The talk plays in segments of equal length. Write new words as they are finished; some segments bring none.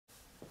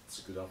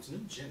So good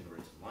afternoon,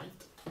 January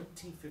 9th,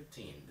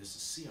 2015. This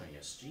is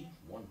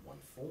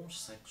CISG114,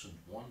 Section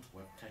 1,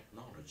 Web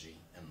Technology,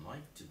 and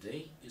live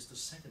today is the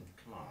second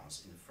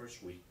class in the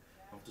first week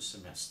of the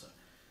semester.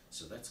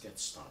 So let's get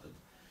started.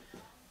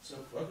 So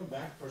welcome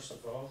back, first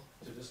of all,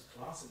 to this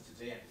class, and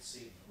today I can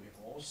see we have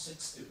all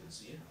 6 students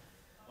here.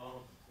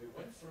 We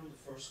went through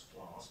the first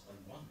class on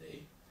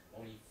Monday,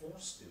 only 4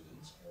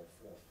 students, or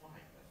 4 or 5,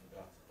 I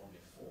forgot,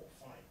 only 4 or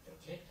 5,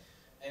 okay?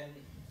 And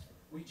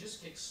we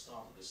just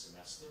kick-started the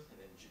semester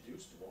and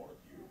introduced to all of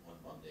you on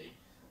Monday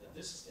that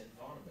this is the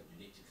environment you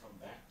need to come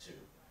back to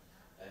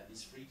at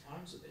least 3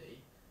 times a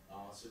day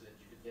so that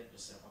you can get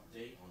yourself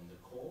update on the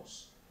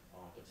course.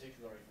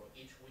 Particularly for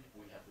each week,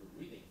 we have the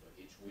reading for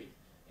each week,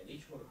 and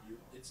each one of you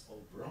is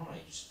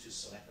obliged to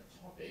select a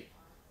topic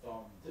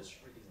from this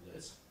reading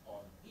list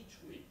on each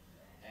week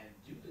and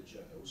do the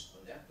journals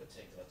on that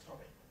particular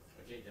topic.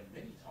 Okay, there are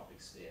many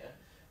topics there,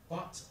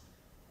 but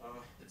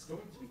it's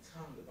going to be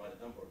counted by the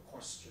number of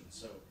questions.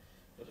 So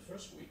for the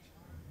first week,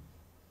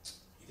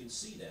 you can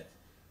see that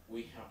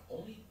we have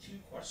only 2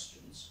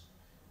 questions.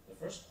 The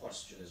first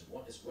question is,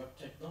 what is web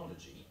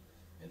technology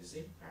and its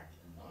impact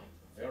in life?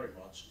 Very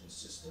much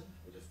consistent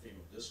with the theme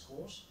of this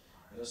course.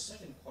 And the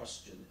second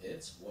question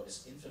is, what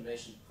is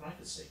information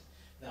privacy?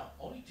 Now,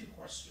 only 2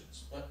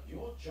 questions, but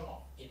your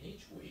job in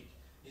each week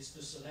is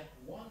to select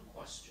 1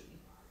 question,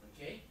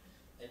 okay,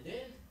 and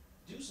then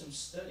do some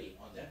study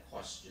on that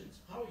question.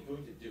 How are you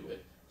going to do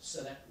it?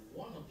 Select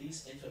one of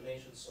these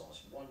information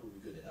sources. One will be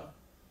good enough,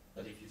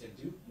 but if you can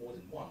do more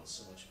than 1,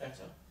 so much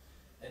better.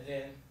 And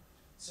then,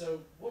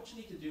 so what you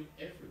need to do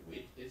every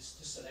week is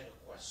to select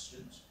a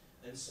question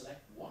and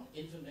select 1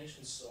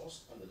 information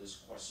source under those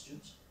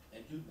questions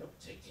and do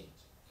note-taking,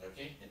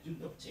 okay? And do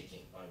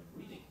note-taking by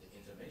reading the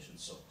information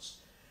source.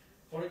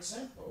 For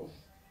example,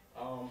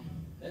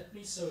 let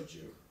me show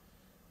you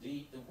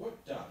the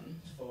work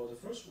done for the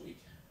first week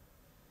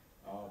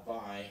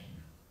by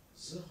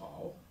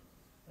Zihao,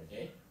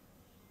 okay?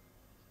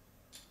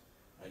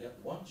 I got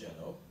 1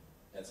 journal,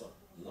 that's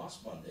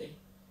last Monday,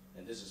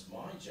 and this is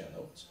my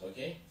journal,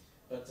 okay?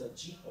 But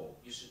Jiho,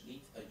 you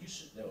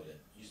should know that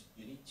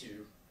you need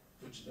to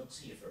put your notes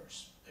here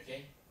first,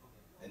 okay?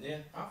 And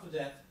then after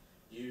that,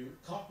 you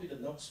copy the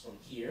notes from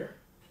here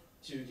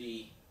to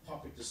the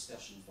public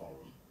discussion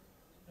forum,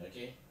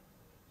 okay?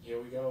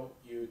 Here we go,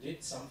 you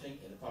did something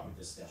in the public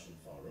discussion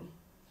forum,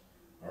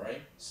 all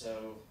right?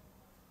 So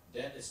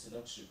that is the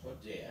notes you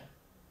put there.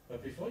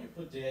 But before you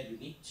put there, you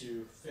need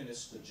to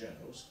finish the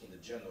journals in the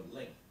journal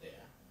link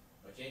there,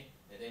 okay?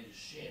 And then you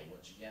share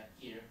what you got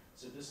here.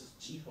 So this is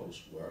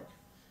Jiho's work.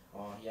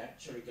 He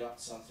actually got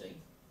something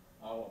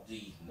out of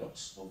the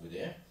notes over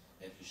there,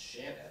 and he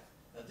shared that.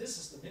 Now this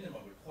is the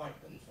minimum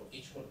requirement for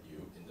each one of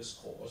you in this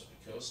course,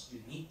 because you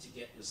need to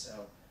get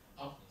yourself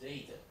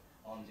updated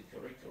on the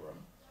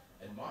curriculum.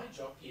 And my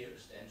job here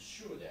is to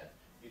ensure that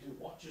you do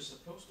what you're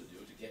supposed to do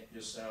to get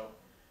yourself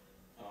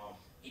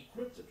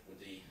equipped with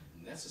the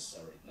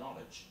necessary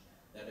knowledge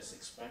that is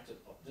expected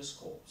of this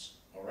course,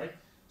 all right?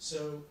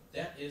 So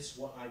that is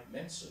what I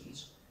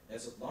mentioned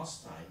as of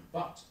last time,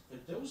 but for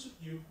those of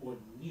you who are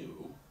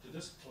new to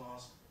this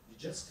class, you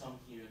just come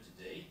here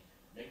today,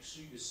 make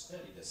sure you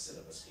study the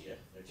syllabus here,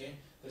 okay?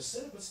 The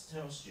syllabus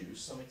tells you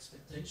some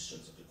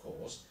expectations of the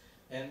course,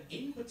 and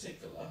in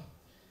particular,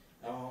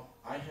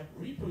 I have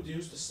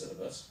reproduced the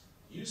syllabus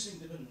using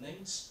different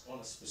links on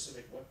a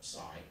specific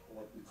website, or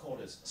what we call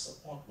as a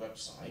support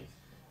website.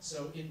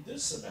 So in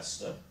this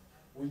semester,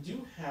 we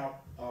do have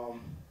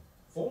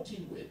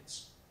 14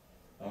 weeks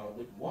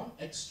with 1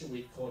 extra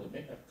week called the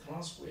makeup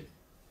class week.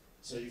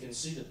 So you can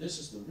see that this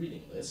is the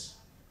reading list.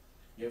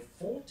 You have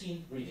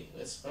 14 reading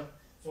lists, but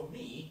for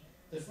me,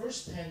 the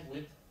first 10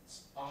 weeks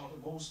are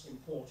the most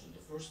important,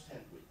 the first 10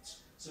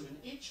 weeks. So in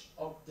each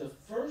of the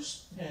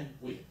first 10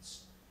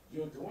 weeks,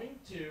 you're going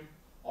to,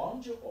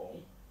 on your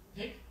own,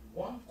 pick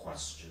 1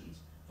 question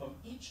from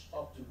each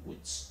of the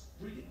week's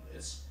reading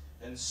lists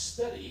and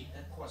study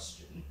that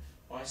question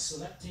by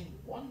selecting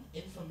 1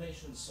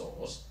 information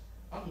source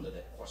under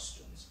that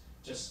question,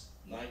 just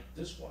like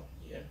this one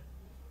here.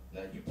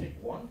 Now you pick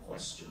 1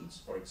 question,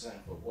 for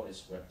example, what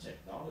is web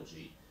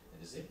technology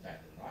and its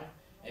impact in life,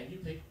 and you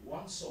pick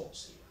 1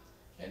 source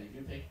here. And if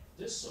you pick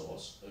this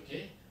source,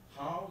 okay,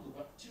 how the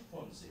Web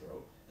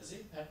 2.0 has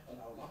impact on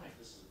our life.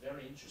 This is a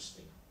very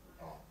interesting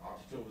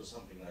article or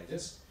something like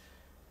this.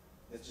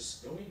 Let's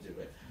just go into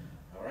it,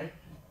 all right?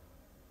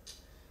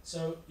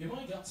 So you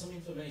might got some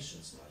information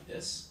like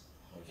this,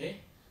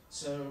 okay?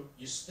 So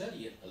you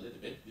study it a little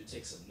bit, you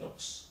take some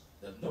notes.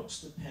 The notes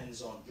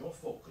depends on your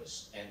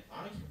focus, and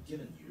I have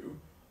given you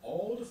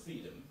all the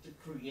freedom to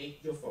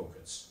create your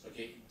focus,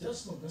 okay? It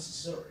does not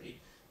necessarily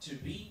to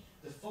be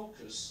the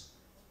focus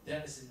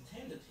that is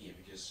intended here,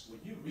 because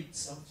when you read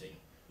something,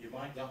 you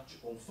might got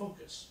your own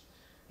focus.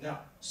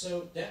 Now,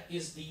 so that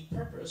is the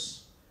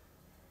purpose,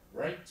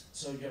 right?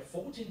 So you have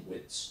 14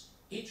 weeks.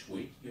 Each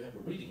week you have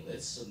a reading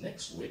list. So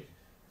next week,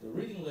 the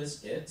reading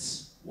list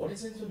is what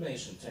is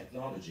information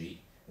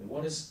technology and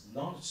what is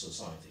knowledge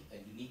society.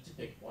 And you need to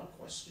pick 1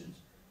 question,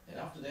 and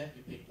after that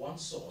you pick 1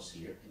 source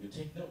here and you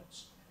take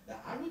notes. Now,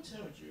 I will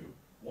tell you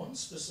one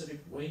specific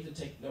way to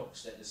take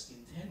notes that is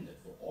intended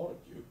for all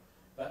of you,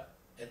 but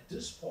at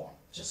this point,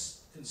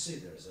 just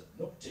consider as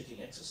a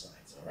note-taking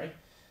exercise, all right?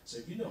 So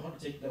if you know how to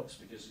take notes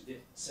because you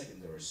did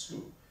secondary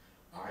school,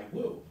 I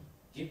will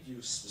give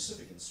you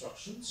specific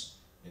instructions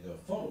in the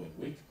following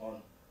week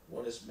on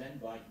what is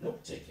meant by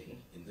note-taking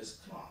in this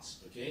class,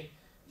 okay?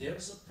 There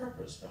is a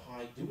purpose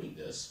behind doing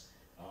this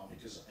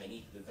because I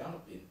need to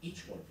develop in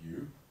each one of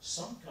you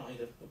some kind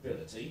of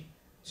ability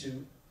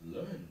to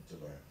learn,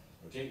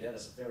 okay? That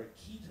is a very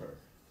key term.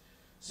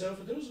 So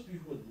for those of you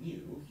who are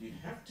new, you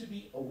have to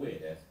be aware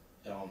that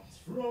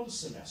throughout the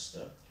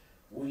semester,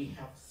 we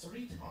have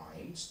 3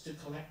 times to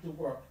collect the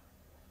work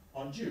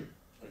on due,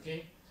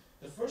 okay?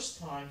 The first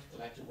time to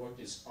collect the work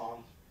is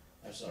on,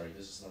 I'm sorry,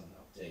 this is not an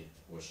updated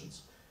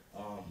versions.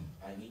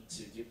 I need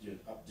to give you an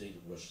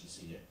updated versions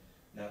here.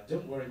 Now,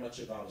 don't worry much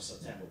about the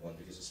September one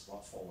because it's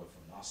brought forward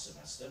from last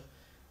semester.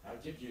 I'll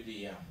give you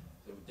the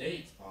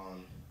date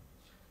on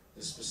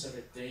the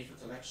specific day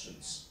for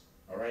collections,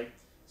 all right?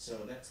 So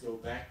let's go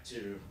back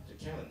to the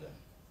calendar.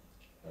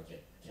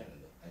 Okay,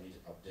 calendar. I need to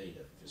update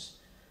it because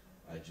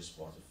I just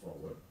brought it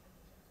forward.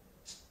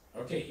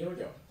 Okay, here we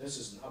go. This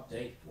is an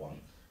updated one,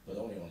 but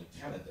only on the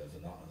calendar,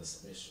 but not on the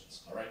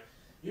submissions. All right,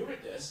 you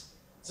read this.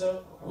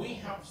 So we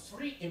have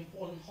 3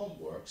 important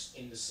homeworks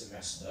in the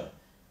semester.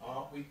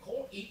 We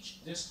call each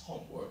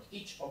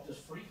of the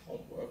 3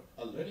 homework,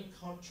 a learning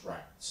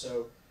contract.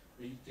 So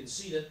we can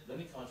see that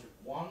learning contract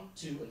 1,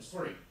 2, and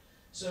 3.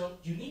 So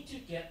you need to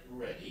get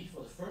ready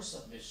for the first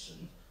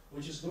submission,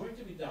 which is going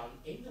to be done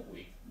in the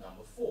week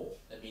number 4.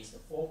 That means the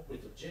 4th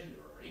week of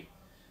January.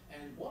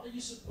 And what are you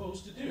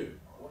supposed to do?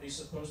 What are you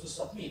supposed to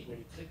submit? When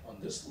you click on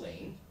this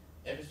link,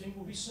 everything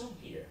will be shown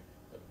here.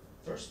 But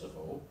first of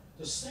all,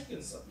 the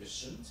second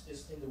submission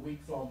is in the week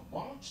from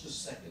March the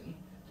 2nd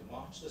to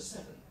March the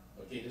 7th.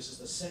 Okay, this is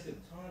the second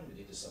time you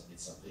need to submit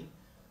something.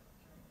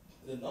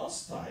 The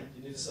last time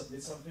you need to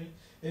submit something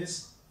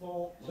is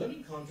for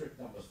learning contract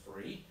number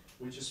 3,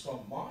 which is from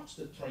March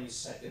the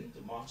 22nd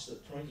to March the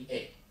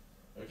 28th.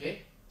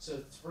 Okay, so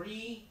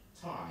 3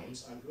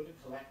 times I'm going to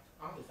collect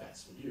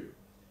artifacts for you.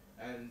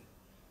 And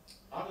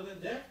other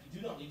than that,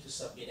 you do not need to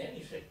submit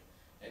anything.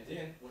 And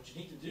then what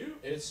you need to do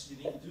is you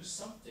need to do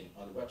something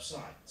on the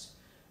website.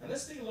 And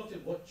let's take a look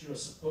at what you're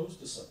supposed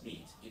to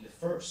submit in the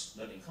first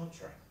learning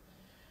contract.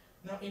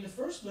 Now, in the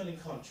first learning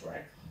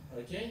contract,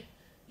 okay,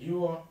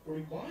 you are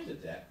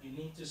reminded that you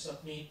need to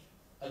submit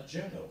a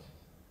journal.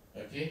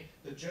 Okay,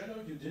 the journal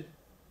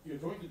you're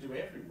going to do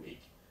every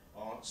week,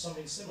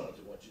 something similar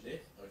to what you did,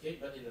 okay,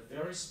 but in a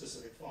very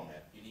specific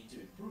format. You need to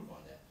improve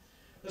on that.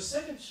 The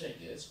second thing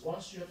is,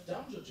 once you have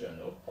done your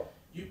journal,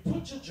 you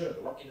put your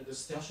journal in a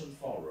discussion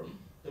forum.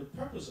 The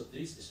purpose of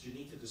this is you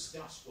need to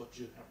discuss what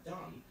you have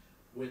done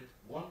with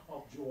one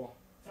of your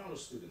fellow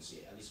students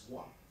here, at least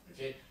one,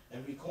 okay?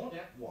 And we call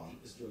that one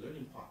is your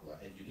learning partner,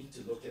 and you need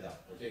to look it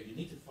up, okay? You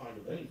need to find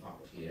a learning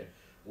partner here.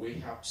 We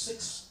have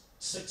six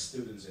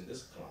students in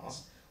this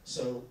class,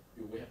 so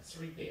we have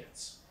 3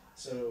 pairs.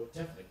 So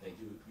definitely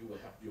you will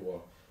have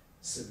your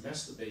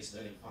semester-based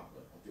learning partner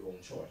of your own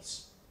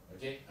choice.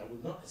 Okay, I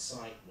will not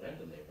assign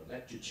randomly, but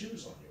let you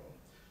choose on your own.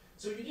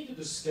 So you need to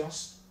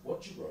discuss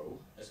what you wrote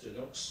as your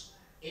notes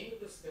in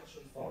the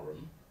discussion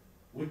forum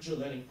with your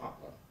learning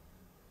partner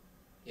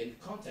in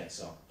the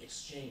context of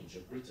exchange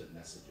of written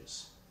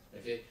messages.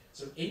 Okay,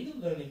 so in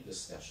the learning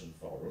discussion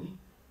forum,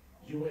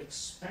 you are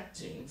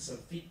expecting some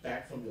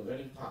feedback from your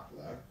learning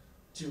partner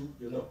to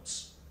your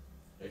notes.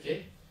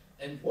 Okay,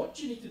 and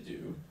what you need to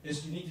do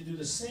is you need to do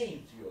the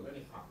same to your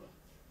learning partner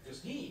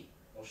because he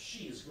or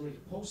she is going to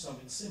post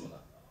something similar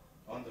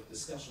on the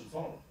discussion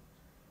forum.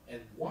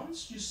 And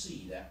once you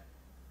see that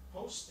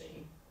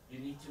posting, you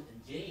need to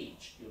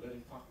engage your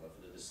learning partner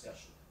for the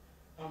discussion.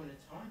 How many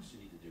times you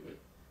need to do it?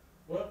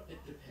 Well,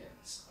 it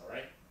depends, all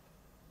right?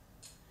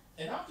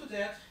 And after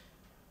that,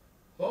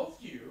 both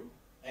you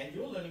and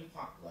your learning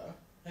partner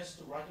has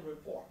to write a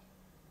report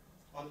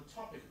on the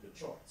topic of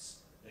your choice,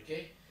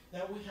 okay?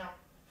 Now we have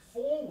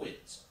 4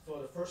 weeks for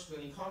the first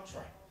learning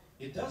contract.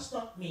 It does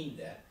not mean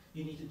that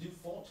you need to do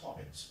 4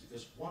 topics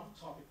because 1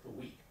 topic per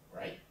week,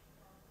 right?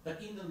 But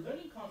in the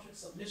learning contract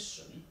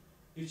submission,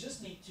 you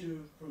just need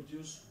to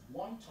produce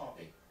 1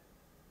 topic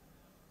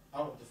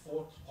out of the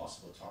 4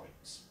 possible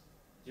topics.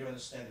 Do you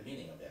understand the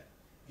meaning of that?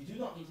 You do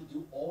not need to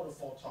do all the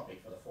 4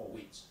 topics for the 4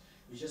 weeks.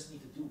 You just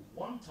need to do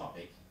 1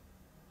 topic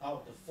out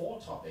of the 4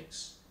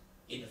 topics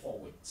in the 4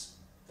 weeks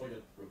for your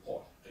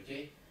report,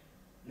 okay?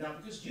 Now,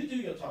 because you do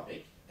your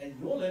topic and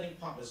your learning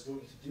partner is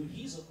going to do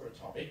his or her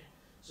topic,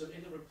 so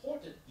in the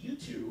report that you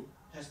 2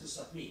 has to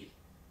submit,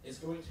 it's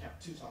going to have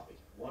 2 topics.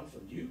 1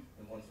 from you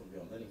and 1 from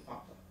your learning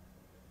partner.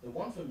 The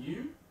one from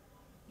you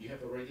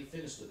have already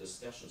finished the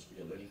discussions with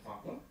your learning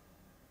partner.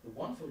 The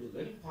one from your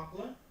learning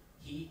partner,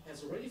 he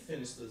has already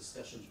finished the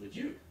discussions with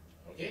you,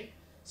 okay?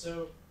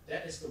 So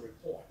that is the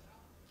report,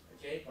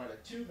 okay, by the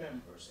 2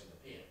 members in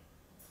the pair,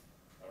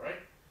 all right?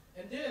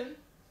 And then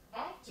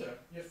after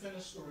you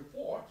finish the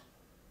report,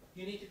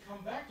 you need to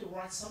come back to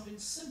write something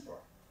simpler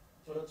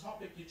for the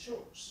topic you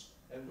chose.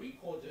 And we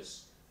call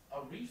this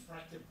a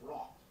refractive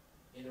block.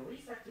 In a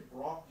refractive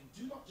block,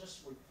 you do not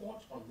just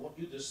report on what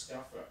you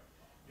discover,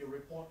 you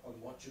report on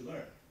what you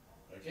learn.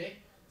 Okay?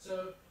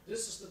 So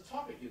this is the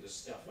topic you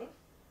discover.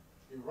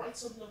 You write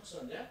some notes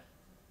on that.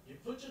 You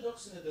put your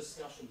notes in a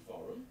discussion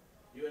forum.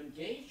 You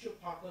engage your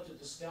partner to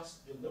discuss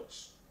your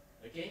notes.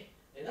 Okay?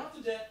 And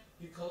after that,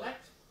 you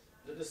collect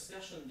the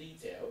discussion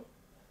detail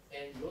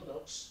and your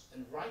notes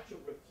and write your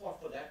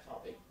report for that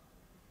topic.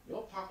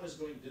 Your partner is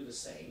going to do the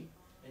same.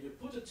 And you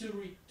put the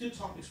two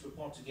topics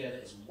report together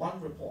as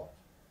one report,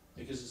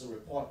 because it's a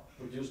report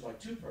produced by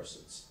two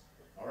persons.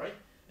 All right?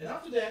 And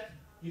after that,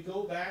 you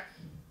go back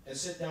and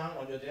sit down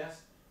on your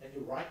desk and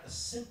you write a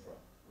simpler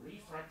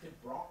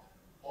refractive block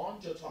on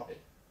your topic.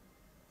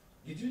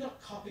 You do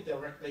not copy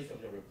directly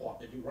from your report,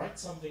 but you write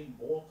something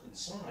more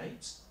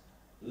concise,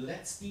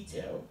 less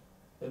detailed,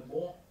 but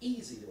more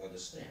easy to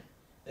understand.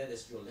 That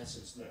is your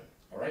lessons learned.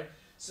 All right?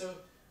 So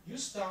you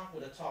start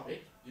with a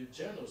topic, you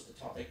journal the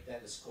topic,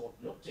 that is called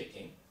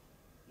note-taking.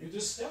 You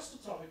discuss the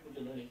topic with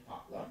your learning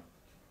partner.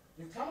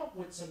 You come up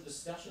with some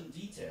discussion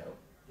detail.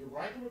 You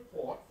write a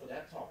report for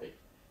that topic.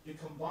 You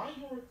combine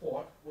your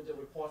report with the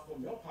report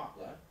from your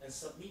partner and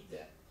submit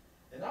that.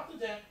 And after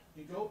that,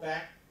 you go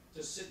back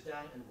to sit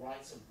down and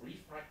write some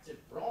refractive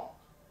block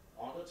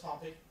on the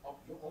topic of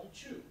your own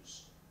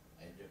choose.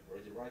 And you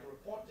already write a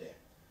report there.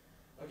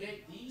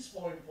 Okay, these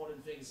four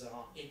important things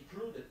are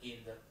included in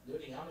the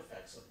learning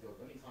artifacts of your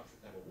learning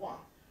contract number 1.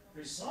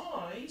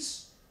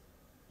 Precise,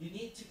 you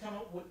need to come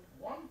up with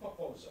one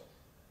proposal.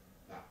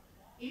 Now,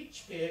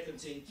 each pair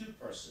contains 2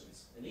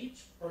 persons, and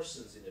each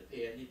persons in the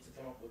pair need to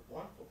come up with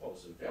one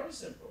proposal. Very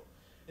simple.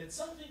 It's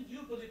something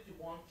you believe you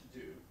want to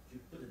do. You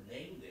put a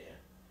name there,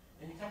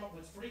 and you come up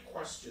with 3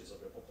 questions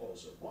of your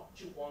proposal. What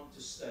you want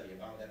to study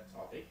about that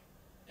topic,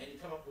 and you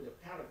come up with a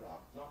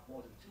paragraph, not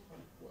more than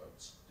 200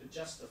 words, to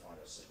justify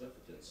the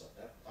significance of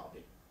that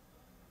topic.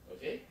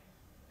 Okay?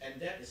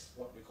 And that is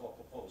what we call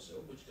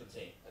proposal, which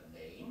contains a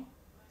name,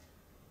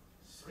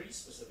 3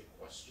 specific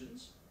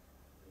questions,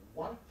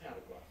 1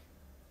 paragraph,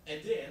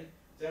 and then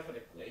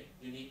definitely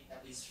you need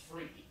at least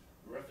 3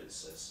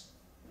 references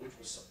which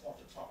will support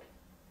the topic.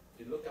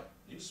 You look up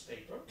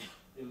newspaper,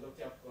 you look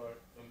up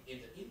in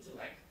the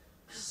intellect,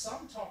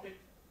 some topic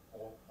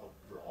or a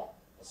blog,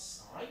 a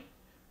site,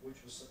 which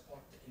will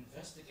support the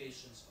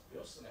investigations of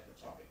your selected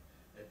topic.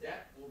 And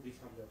that will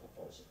become your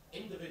proposal.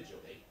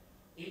 Individually,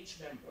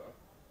 each member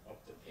of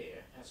the pair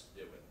has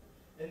to do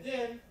it. And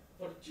then,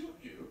 for the 2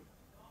 of you,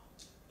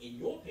 in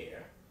your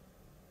pair,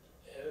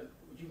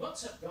 you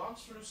must have gone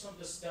through some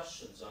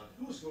discussions on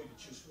who's going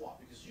to choose what,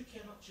 because you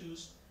cannot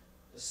choose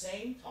the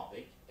same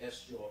topic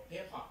as your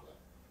pair partner.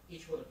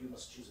 Each one of you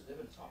must choose a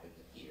different topic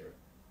here.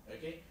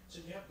 Okay? So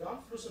you have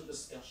gone through some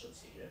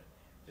discussions here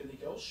to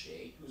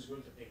negotiate who's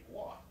going to pick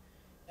what.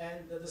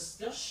 And the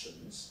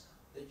discussions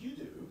that you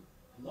do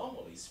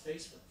normally is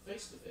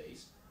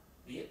face-to-face,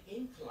 be it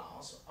in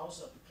class or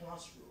outside the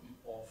classroom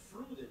or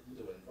through the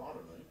video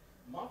environment,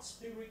 must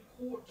be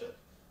recorded.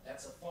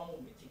 That's a formal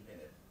meeting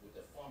minute with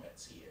the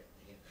formats here.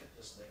 You can click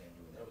this thing and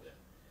you will know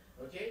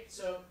that. Okay,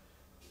 so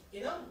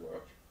in other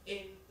words,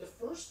 in the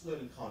first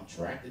learning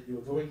contract that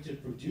you're going to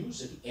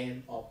produce at the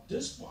end of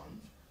this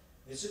month,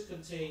 it should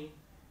contain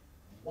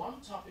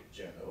 1 topic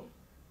journal,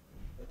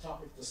 the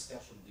topic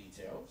discussion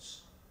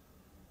details,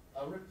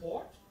 a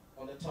report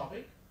on the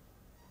topic,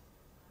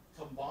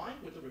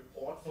 combined with the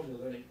report from your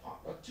learning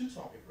partner, 2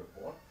 topic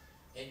report,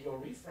 and your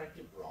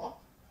refractive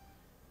block,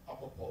 a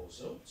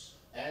proposals,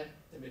 and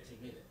the meeting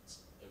minutes.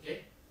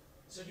 Okay?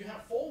 So you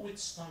have 4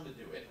 weeks time to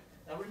do it.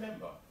 Now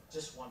remember,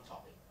 just 1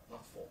 topic,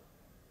 not 4.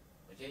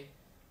 Okay?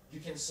 You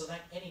can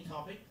select any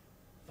topic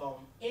from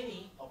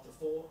any of the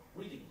 4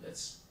 reading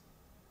lists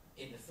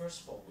in the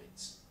first 4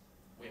 weeks.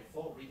 We have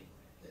 4 reading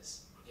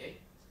lists. Okay?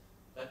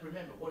 But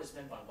remember, what is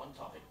meant by 1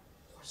 topic?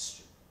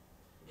 Question.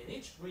 In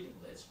each reading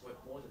list, we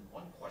have more than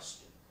 1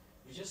 question.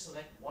 You just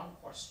select 1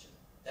 question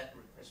that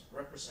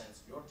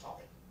represents your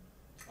topic.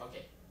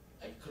 Okay,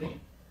 are you clear?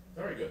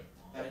 Very good.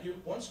 Now,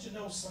 once you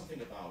know something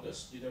about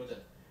this, you know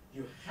that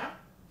you have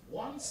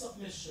 1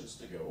 submissions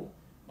to go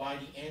by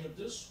the end of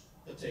this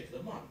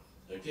particular month.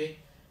 Okay,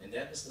 and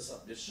that is the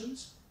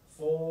submissions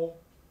for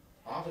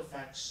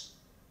artifacts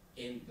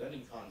in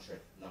learning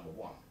contract number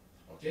 1.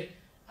 Okay,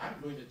 I'm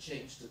going to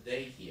change the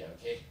date here.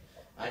 Okay.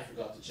 I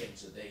forgot to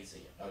change the dates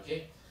here,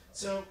 okay?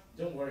 So,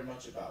 don't worry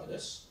much about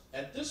this.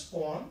 At this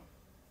point,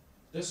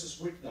 this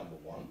is week number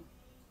 1,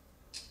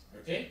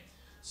 okay?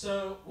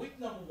 So, week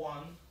number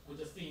 1 with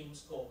the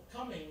themes called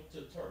Coming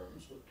to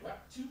Terms with Web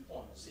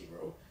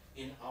 2.0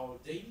 in Our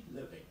Daily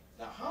Living.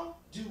 Now, how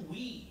do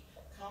we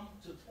come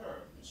to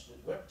terms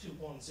with Web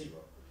 2.0?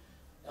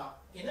 Now,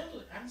 in order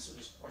to answer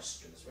this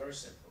question, it's very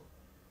simple.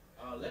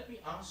 Let me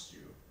ask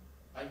you,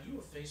 are you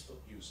a Facebook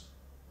user?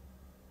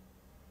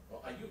 Or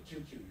are you a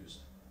QQ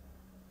user?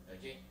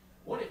 Okay?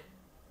 What if,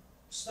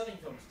 starting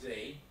from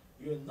today,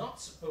 you're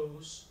not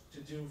supposed to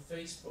do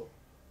Facebook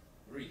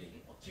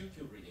reading or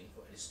QQ reading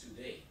for at least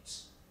 2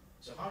 days?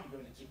 So how are you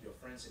going to keep your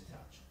friends in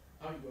touch?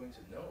 How are you going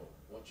to know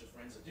what your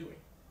friends are doing?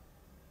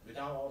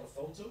 Without all the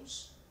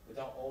photos,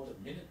 without all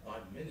the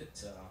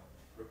minute-by-minute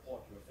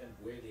report with them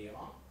where they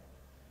are,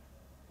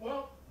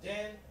 well,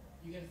 then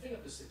you can think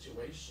of the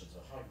situations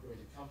of how you're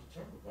going to come to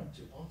terms with Web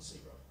 2.0.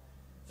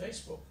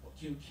 Facebook or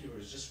QQ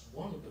is just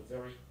one of the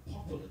very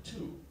popular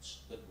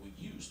tools that we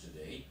use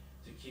today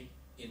to keep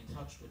in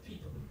touch with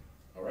people.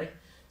 All right?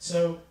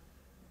 So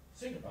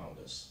think about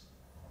this.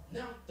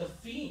 Now, the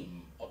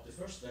theme of the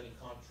first learning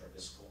contract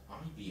is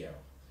called IBL.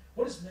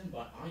 What is meant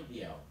by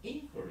IBL?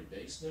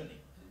 Inquiry-based learning.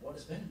 And what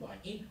is meant by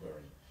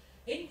inquiry?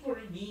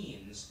 Inquiry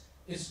means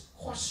it's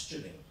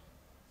questioning,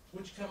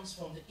 which comes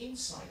from the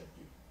inside of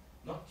you,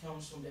 not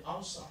comes from the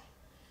outside.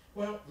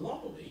 Well,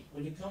 normally,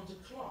 when you come to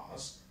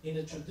class, in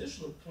a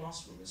traditional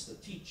classroom, it's the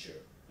teacher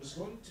who's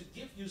going to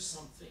give you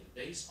something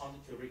based on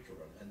the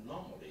curriculum, and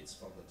normally it's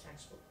from the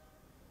textbook.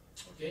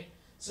 Okay?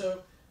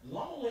 So,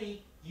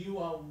 normally, you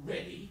are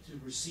ready to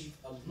receive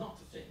a lot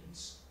of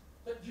things,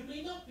 but you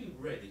may not be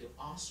ready to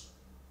ask,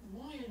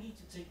 why I need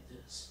to take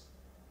this?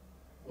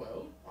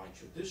 Well, by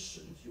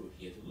tradition, you're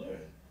here to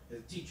learn. The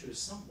teacher is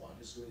someone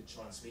who's going to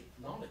transmit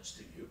knowledge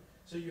to you,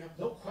 so you have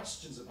no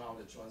questions about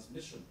the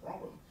transmission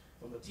problem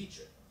from the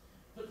teacher.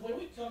 But when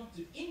we come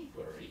to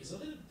inquiry, it's a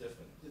little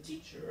different. The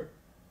teacher,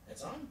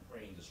 as I'm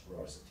playing this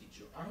role as a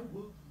teacher, I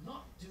will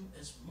not do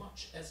as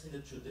much as in the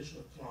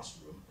traditional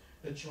classroom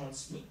to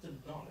transmit the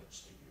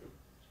knowledge to you,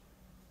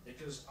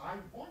 because I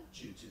want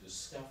you to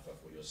discover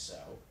for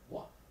yourself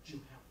what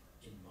you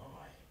have in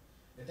mind.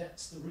 And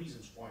that's the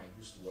reasons why I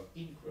use the word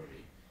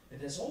inquiry.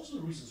 And there's also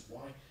the reasons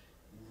why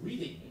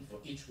reading for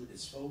each week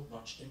is so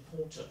much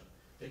important,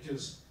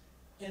 because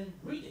in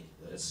reading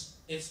this,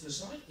 it's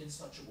designed in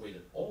such a way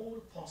that all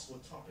the possible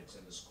topics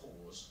in this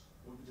course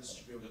will be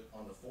distributed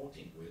on the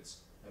 14 weeks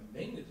and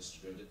mainly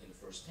distributed in the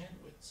first 10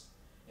 weeks.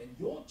 And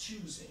your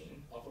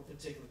choosing of a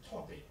particular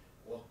topic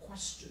or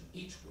question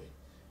each week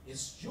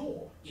is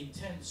your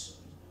intention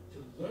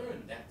to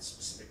learn that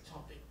specific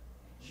topic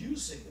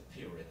using the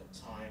period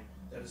of time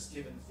that is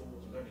given for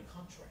the learning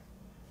contract.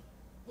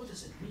 What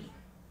does it mean?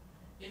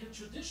 In a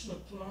traditional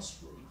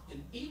classroom,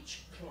 in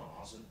each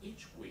class and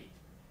each week,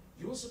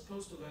 you're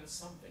supposed to learn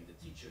something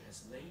the teacher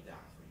has laid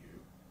down for you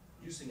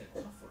using a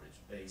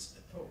coverage-based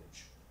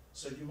approach.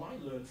 So you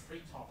might learn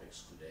 3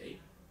 topics today,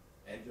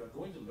 and you're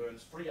going to learn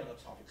 3 other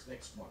topics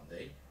next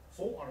Monday,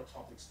 4 other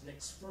topics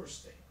next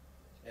Thursday.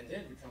 And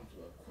then we come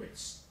to a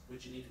quiz,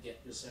 which you need to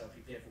get yourself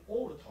prepared for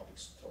all the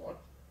topics taught.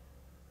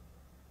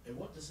 And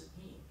what does it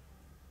mean?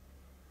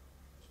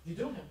 You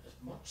don't have as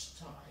much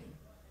time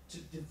to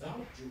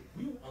develop your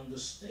real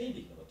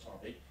understanding of a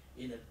topic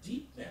in a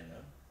deep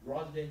manner,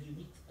 rather than you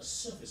need a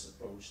surface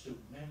approach to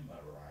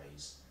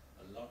memorize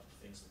a lot of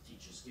things the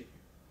teachers give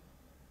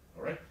you.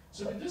 All right?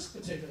 So in this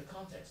particular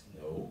context,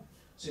 no,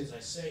 since I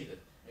say that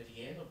at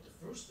the end of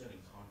the first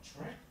learning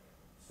contract,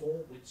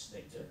 4 weeks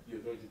later, you're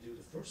going to do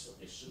the first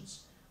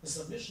submissions. The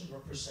submission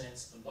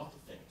represents a lot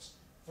of things.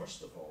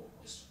 First of all,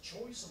 is the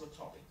choice of a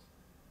topic.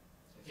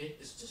 Okay?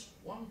 It's just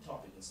 1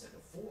 topic instead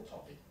of 4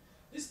 topics.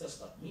 This does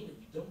not mean that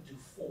you don't do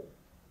 4.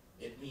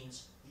 It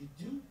means you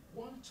do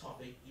 1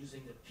 topic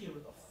using the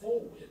period of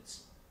 4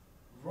 weeks,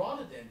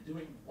 rather than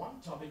doing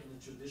 1 topic in the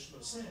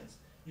traditional sense,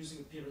 using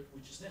a period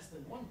which is less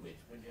than 1 week,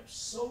 when you have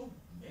so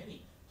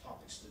many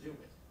topics to do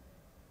with.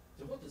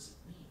 So what does it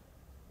mean?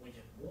 When you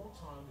have more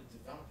time to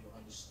develop your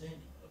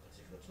understanding of a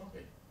particular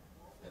topic,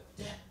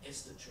 that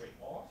is the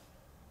trade-off,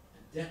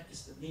 and that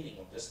is the meaning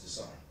of this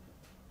design.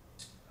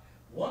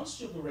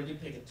 Once you've already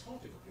picked a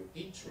topic of your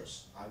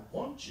interest, I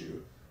want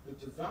you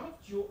to develop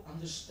your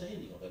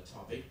understanding of the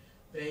topic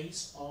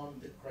based on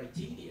the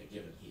criteria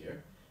given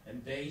here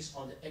and based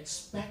on the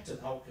expected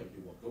outcome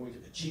you are going to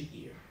achieve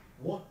here.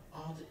 What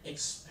are the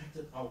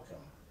expected outcome?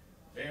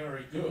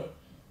 Very good.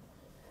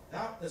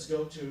 Now let's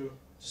go to the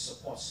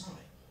support side.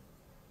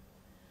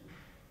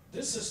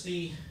 This is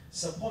the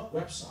support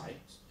website,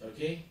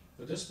 okay,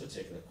 for this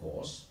particular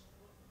course.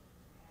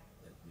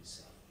 Let me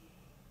see.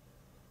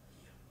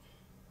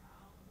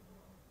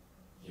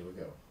 Here we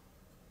go.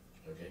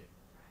 Okay.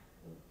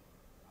 Oh,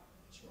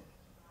 what's wrong?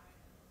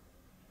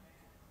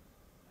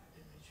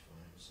 Image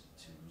 5s and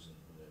 2s and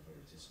whatever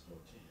it is.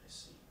 Okay, I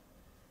see.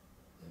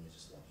 Let me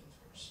just log in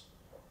first.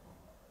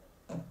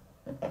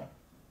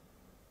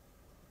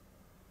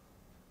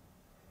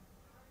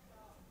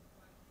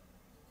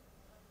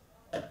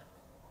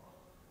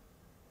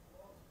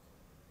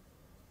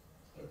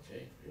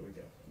 Okay, here we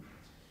go.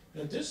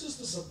 Now this is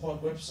the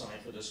support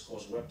website for this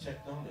course, Web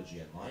Technology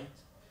and Light.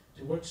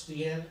 Towards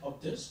the end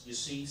of this, you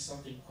see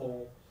something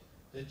called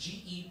the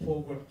GE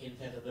Program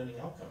Intended Learning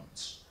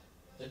Outcomes,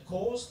 the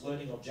course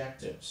learning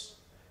objectives,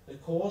 the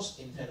course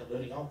intended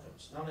learning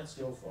outcomes. Now let's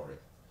go for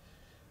it.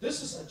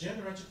 This is a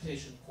general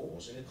education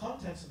course. In the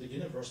context of the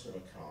University of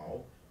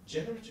Macau,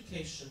 general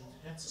education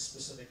has a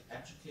specific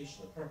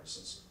educational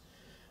purposes.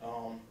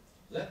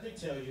 Let me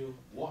tell you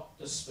what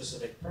the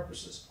specific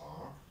purposes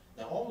are.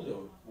 Now,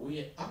 although we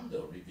are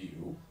under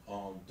review,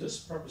 these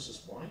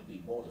purposes might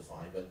be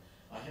modified, but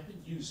I have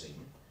been using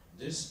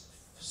these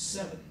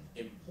 7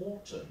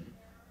 important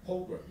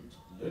programmed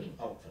learning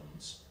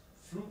outcomes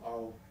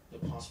throughout the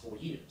past 4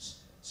 years.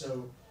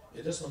 So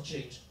It does not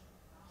change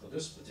for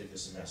this particular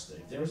semester.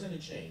 If there is any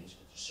change,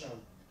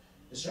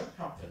 it shall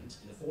happen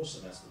in the fourth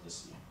semester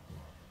this year.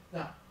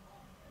 Now,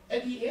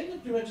 at the end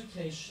of your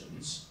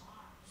educations,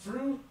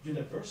 through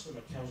University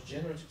of Macau's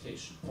General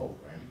Education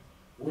Program,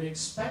 we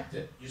expect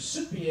that you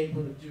should be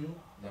able to do,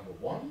 number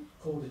one,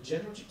 called the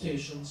General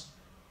Education's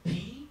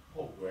P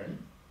program,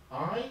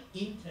 I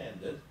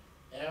intended,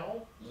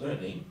 L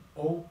learning,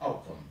 O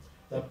outcome.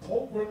 The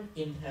program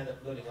intended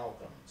learning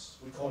outcomes.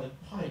 We call it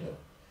PINO.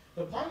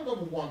 The PINO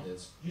number one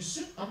is you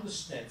should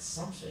understand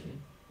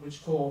something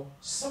which called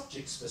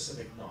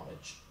subject-specific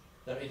knowledge.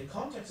 Now, in the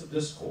context of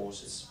this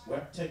course, it's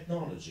web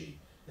technology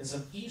and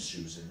some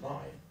issues in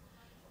mind.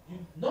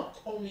 You not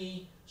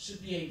only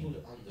should be able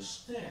to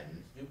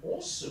understand, you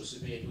also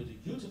should be able to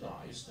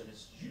utilize, that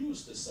is,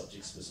 use the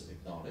subject-specific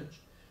knowledge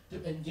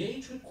to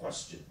engage with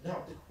question.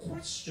 Now, the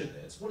question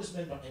is, what is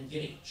meant by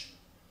engage?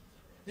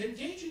 The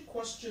engaging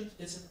question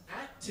is an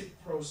active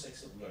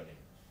process of learning.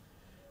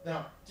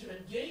 Now, to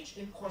engage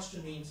in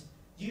question means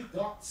you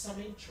got some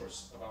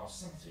interest about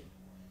something.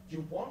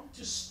 You want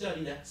to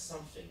study that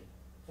something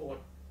for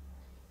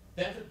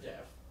better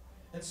depth,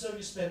 and so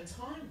you spend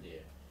time there,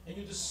 and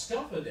you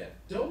discover that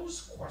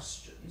those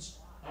questions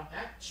are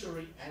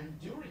actually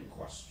enduring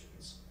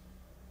questions,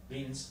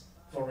 means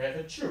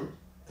forever true.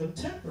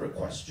 Contemporary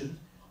questions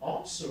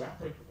also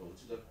applicable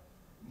to the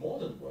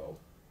modern world,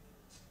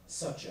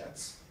 such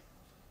as,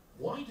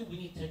 why do we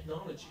need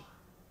technology?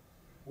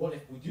 What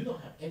if we do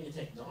not have any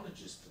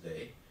technologies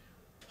today?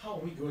 How are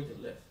we going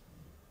to live?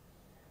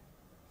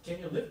 Can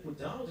you live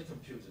without a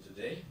computer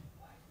today?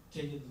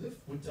 Can you live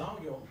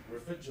without your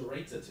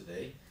refrigerator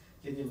today?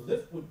 Can you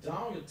live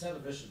without your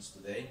televisions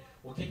today?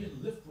 Or can you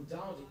live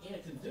without the air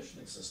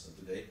conditioning system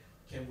today?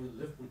 Can we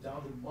live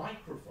without a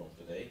microphone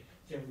today?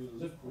 Can we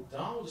live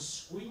without a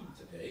screen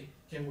today?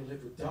 Can we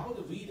live without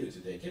a video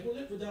today? Can we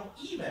live without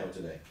email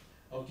today?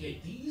 Okay,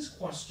 these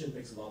questions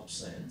makes a lot of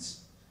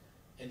sense.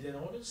 And then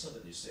all of a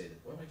sudden you say that,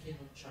 well, I came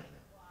from China.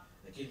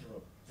 I came from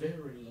a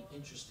very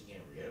interesting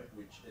area,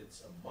 which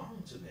is a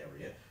mountain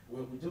area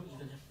where we don't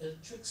even have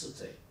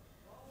electricity.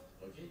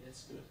 Okay,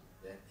 that's good.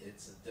 That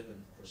it's a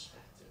different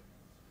perspective.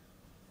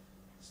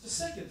 So the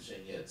second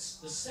thing is,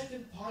 the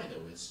second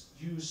PINO is,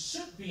 you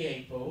should be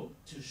able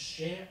to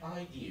share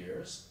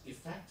ideas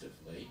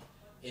effectively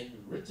in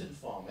written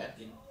format,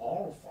 in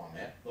oral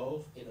format,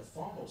 both in a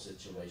formal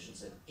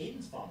situations and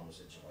informal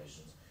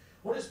situations.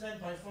 What is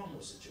meant by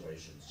formal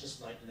situations?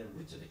 Just like in a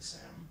written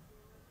exam.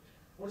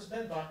 What is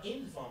meant by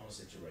informal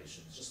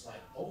situations? Just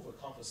like over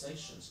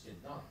conversations in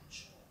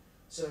lunch.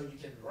 So you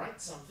can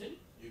write something,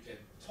 you can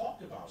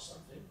talk about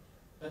something,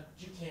 but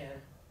you can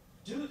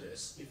do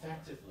this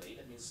effectively.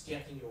 That means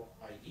getting your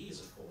ideas,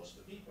 of course, to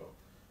people.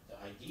 The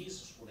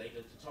ideas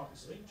related to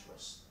topics of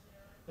interest.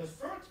 The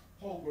third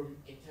program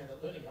intended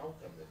learning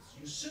outcome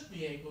is you should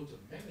be able to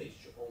manage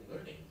your own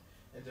learning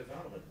and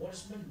development. What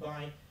is meant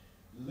by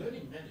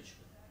learning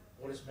management?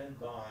 What is meant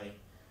by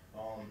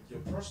your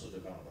personal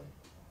development?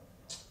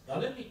 Now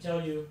let me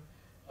tell you,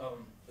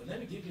 let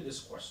me give you this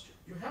question.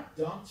 You have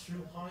gone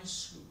through high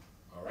school,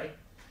 all right?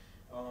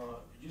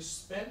 You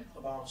spent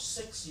about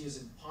 6 years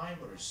in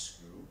primary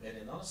school and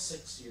another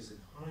 6 years in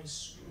high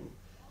school.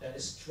 That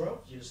is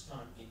 12 years'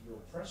 time in your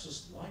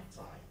precious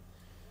lifetime.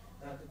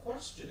 Now the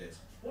question is,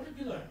 what have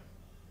you learned?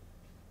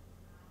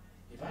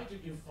 If I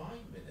give you 5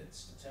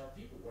 minutes to tell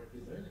people what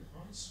you learned in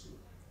high school,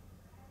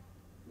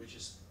 which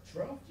is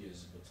 12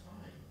 years of your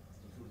time,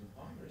 including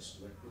primary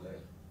school, what you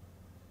learned,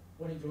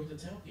 what are you going to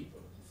tell people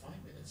in 5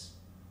 minutes?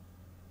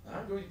 Now,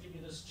 I'm going to give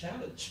you this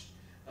challenge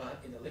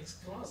in the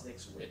next class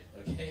next week,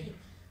 okay?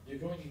 You're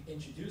going to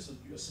introduce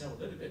yourself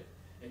a little bit,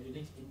 and you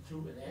need to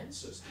include an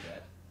answers to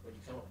that when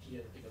you come up here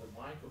and pick up the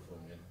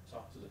microphone and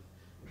talk to the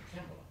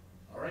camera,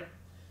 all right?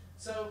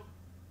 So,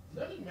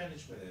 learning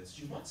management is,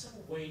 you must have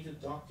a way to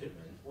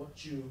document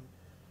what you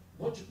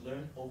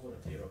learned over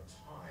a period of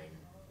time.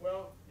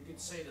 Well, you can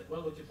say that,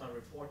 well, look at my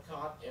report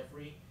card.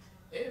 Every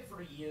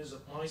years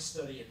of my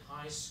study in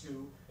high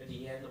school, at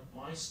the end of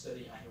my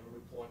study, I have a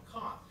report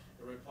card.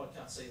 The report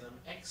card says I'm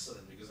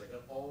excellent because I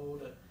got all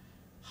the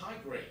high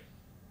grade.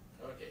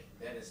 Okay,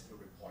 that is the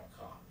report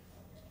card.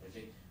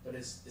 Okay, but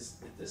is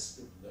this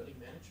good learning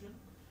management?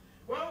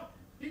 Well,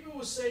 people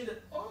will say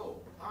that,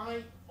 oh,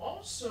 I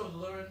also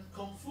learned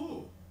Kung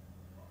Fu.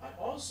 I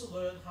also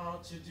learned how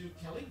to do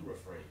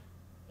calligraphy,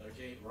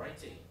 okay,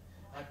 writing.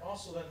 I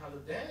also learned how to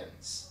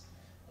dance.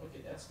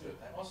 Okay, that's good.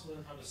 I also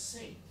learned how to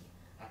sing.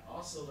 I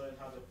also learned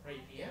how to play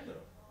piano.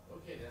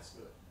 Okay, that's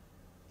good.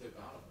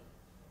 Development.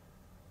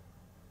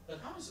 But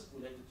how is it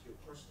related to your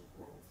personal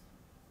growth?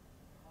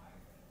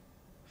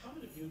 How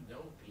many of you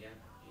know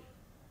piano here?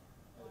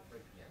 How to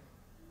play piano?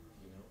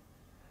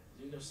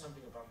 Do you know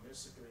something about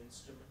musical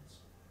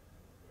instruments?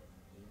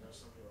 Do you know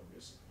something about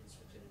musical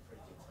instruments? Can you play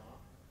guitar?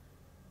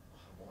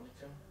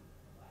 Harmonica?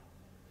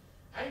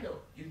 I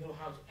know. You know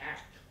how to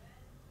act.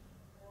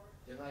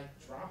 You like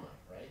drama,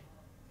 right?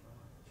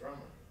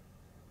 Drama.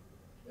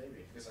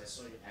 Maybe, because I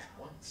saw you act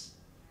once.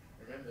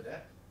 Remember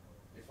that?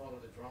 You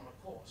followed the drama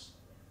course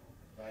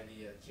by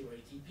the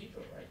QAT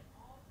people, right?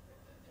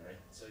 right?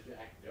 So you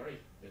act very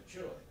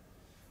maturely.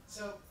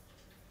 So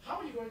how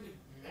are you going to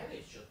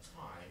manage your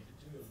time to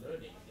do your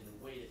learning in a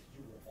way that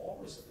you will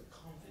always have the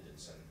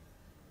confidence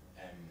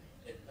and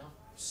enough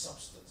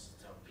substance to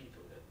tell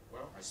people that,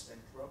 well, I spent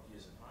 12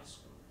 years in high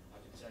school, I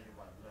can tell you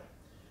what I learned.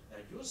 Now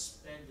you're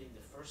spending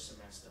the first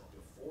semester of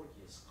your 4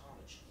 years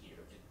college here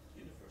at the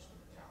University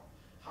of Macau.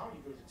 How are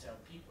you going to tell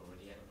people at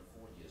the end of the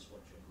 4 years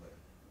what you've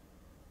learned?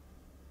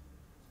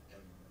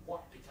 And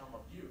what become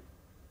of you?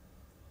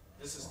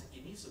 This is the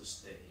initial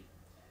stage.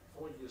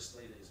 4 years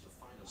later is the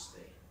final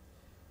stage.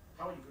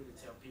 How are you going to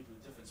tell people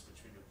the difference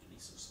between your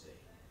initial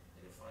stage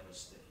and your final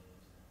stage?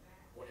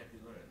 What have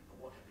you learned,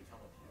 or what have become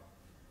of you?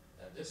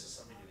 This is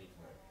something you need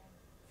to learn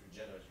through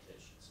general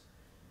educations.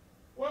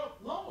 Well,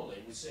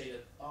 normally we say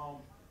that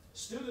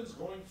students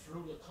going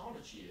through the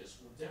college years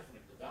will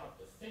definitely develop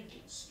the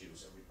thinking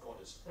skills, and we call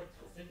this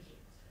critical thinking.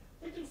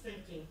 Critical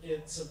thinking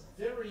is a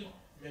very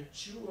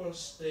mature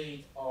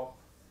state of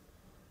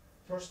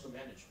personal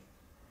management,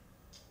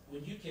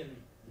 when you can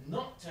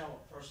not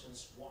tell a person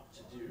what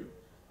to do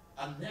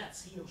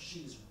unless he or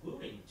she is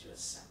willing to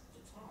accept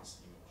the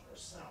task him or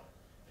herself,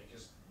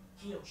 because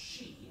he or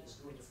she is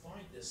going to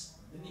find this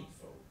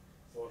meaningful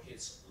for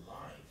his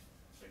life.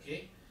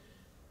 Okay?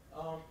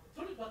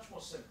 Put it much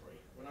more simply,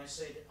 when I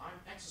say that I'm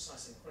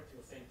exercising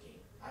critical thinking,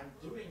 I'm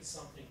doing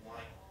something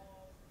like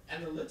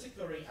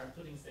analytically, I'm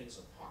putting things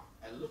apart.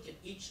 I look at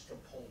each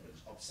component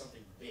of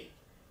something big,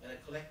 and I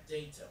collect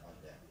data on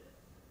that.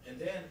 And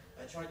then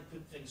I try to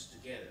put things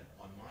together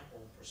on my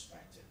own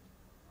perspective.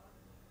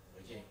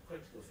 Okay,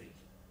 critical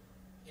thinking.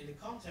 In the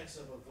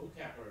context of a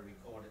vocabulary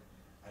recorded,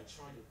 I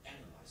try to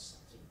analyze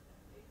something,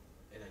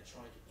 and I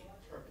try to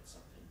interpret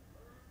something,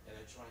 and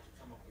I try to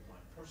come up with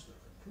my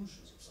personal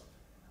conclusions of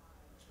something.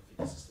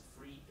 Okay, this is the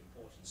three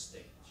important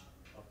stage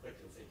of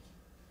critical thinking.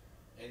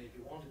 And if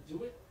you want to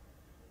do it,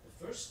 the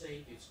first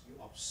stage is you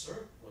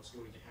observe what's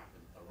going to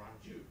happen around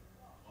you,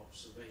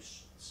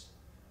 observations.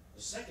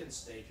 The second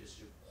stage is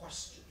your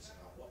questions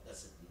about what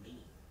does it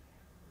mean.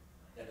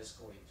 That is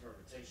called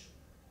interpretation.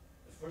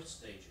 The first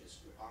stage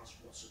is you ask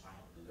what should I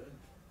learn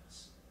from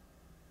this.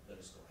 That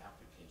is called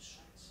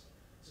applications.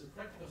 So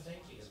critical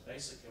thinking is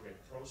basically a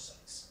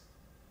process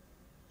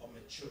of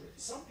maturity.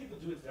 Some people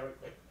do it very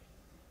quickly.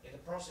 In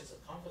the process of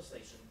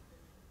conversation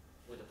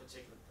with a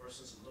particular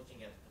person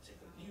looking at a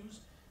particular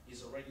news,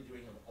 he's already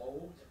doing an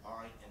O, the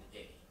I, and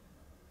the A.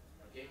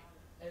 Okay?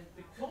 And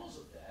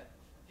because of that,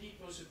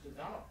 people should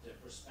develop their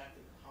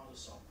perspective on how to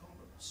solve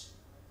problems.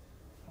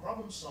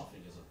 Problem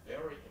solving is a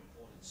very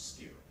important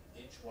skill.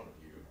 Each one of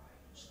you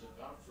should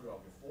develop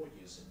throughout your 4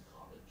 years in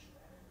college.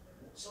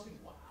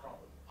 Solving what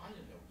problem? I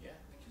don't know yet,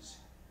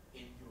 because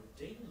in your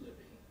daily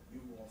living,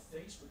 you are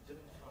faced with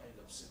different kind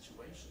of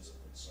situations of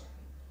concern.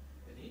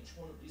 And each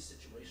one of these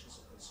situations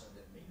of concern,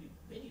 there may be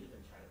many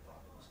different kind of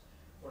problems.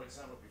 For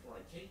example, before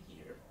I came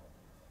here,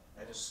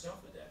 I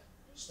discovered that,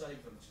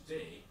 starting from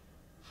today,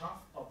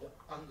 half of the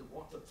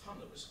underwater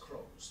tunnel is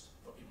closed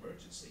for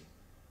emergency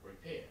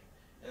repair.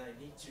 And I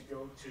need to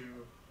go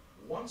to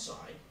one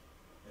side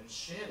and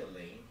share the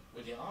lane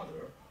with the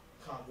other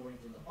car going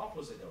in the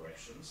opposite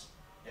directions.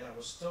 And I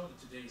was told that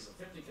today is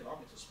 50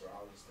 kilometers per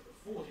hour instead of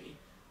 40.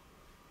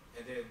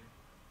 And then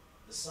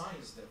the sign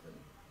is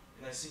different.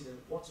 And I see the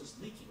water is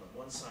leaking on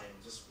one side.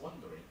 I'm just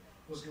wondering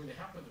what's going to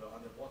happen to the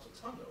underwater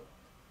tunnel.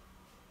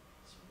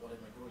 So what am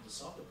I going to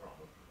solve the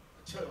problem?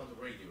 I turn on the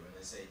radio and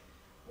I say,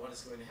 what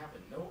is going to happen?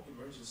 No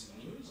emergency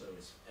news, or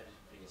is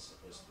everything is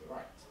supposed to be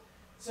right?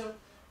 So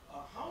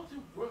how to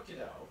work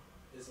it out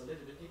is a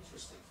little bit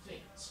interesting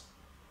things.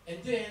 And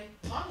then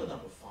part of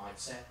number 5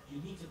 said you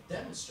need to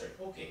demonstrate.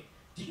 Okay,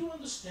 do you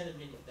understand the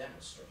meaning of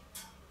demonstrate?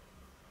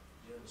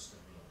 Do you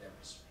understand the meaning of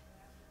demonstrate?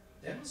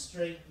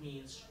 Demonstrate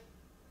means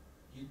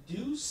you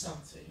do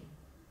something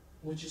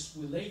which is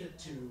related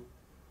to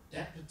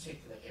that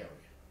particular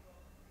area.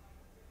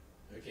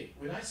 Okay,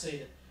 when I say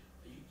that,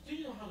 do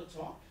you know how to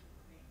talk?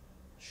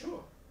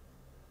 Sure.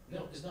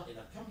 No, it's not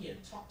enough. Come here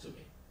and talk to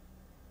me.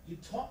 You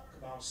talk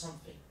about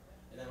something,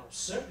 and then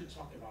observe you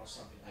talking about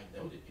something. I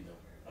know that you know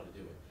how to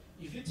do it.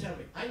 If you tell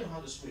me, I know how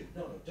to swim.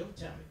 No, don't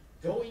tell me.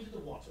 Go into the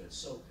water and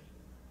soak me.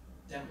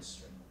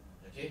 Demonstrate.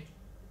 Okay?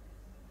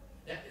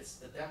 That is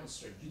the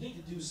demonstrate. You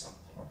need to do something.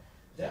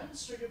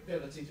 Demonstrate your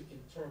ability to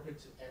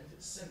interpret and to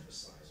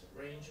synthesize a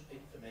range of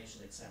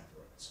information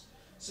examples.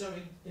 So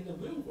in the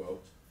real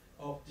world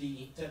of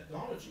the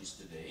technologies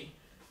today,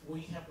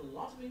 we have a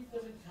lot of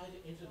different kind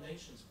of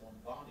informations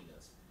bombarding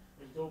us.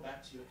 When you go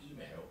back to your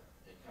email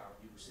account,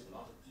 you receive a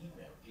lot of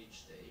email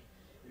each day.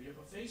 If you have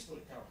a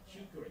Facebook account,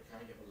 QQ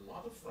account, you have a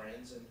lot of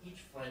friends, and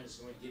each friend is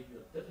going to give you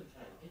a different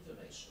kind of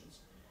information.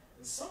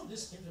 And some of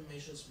this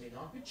information may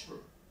not be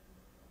true.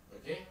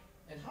 Okay?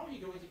 And how are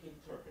you going to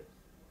interpret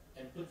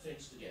and put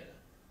things together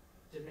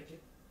to make it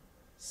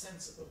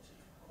sensible to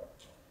you?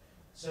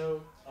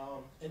 So,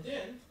 and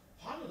then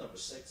part of number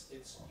 6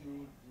 is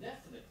you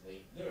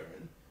definitely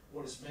learn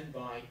what is meant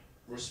by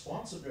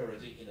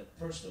responsibility in a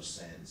personal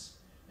sense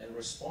and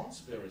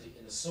responsibility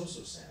in a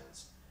social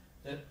sense.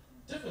 The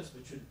difference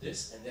between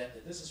this and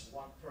that this is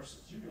one person,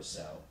 you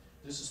yourself,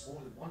 this is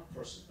more than one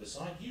person.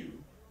 Beside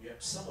you, you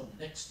have someone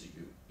next to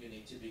you you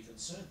need to be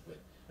concerned with.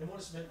 And what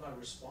is meant by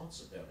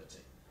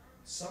responsibility?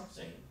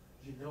 Something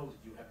you know that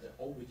you have the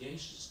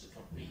obligations to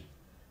complete.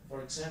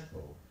 For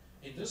example,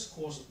 in this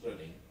course of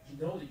learning,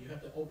 you know that you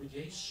have the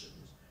obligation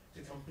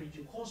to complete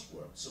your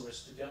coursework so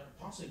as to get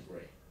a passing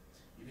grade.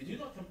 If you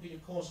do not complete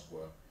your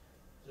coursework,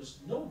 there's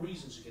no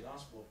reasons you can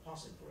ask for a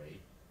passing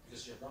grade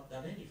because you have not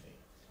done anything.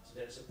 So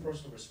there is a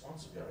personal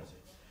responsibility.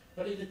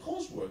 But in the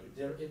coursework,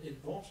 it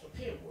involves a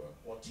pair work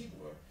or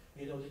teamwork.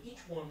 You know that each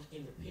one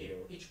in the pair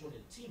or each one in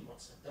the team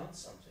must have done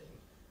something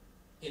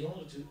in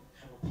order to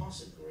have a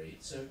passing grade.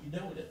 So you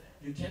know that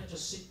you can't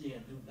just sit there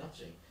and do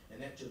nothing and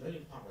let your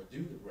learning partner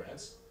do the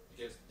rest,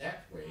 because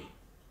that way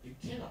you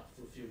cannot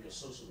fulfill your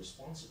social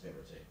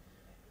responsibility.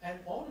 And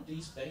all of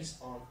these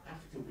based on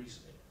ethical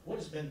reasoning. What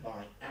is meant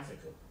by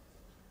ethical?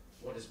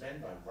 What is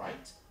meant by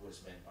right? What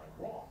is meant by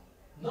wrong?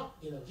 Not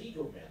in a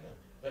legal manner,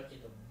 but in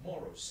a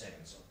moral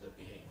sense of the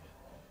behavior.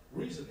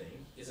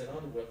 Reasoning is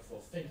another word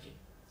for thinking,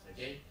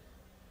 okay?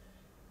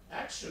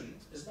 Action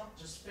is not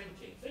just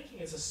thinking. Thinking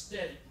is a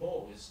static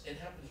mode. It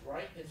happens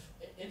right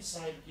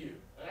inside you.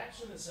 But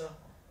action is an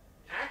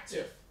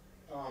active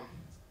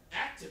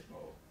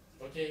mode,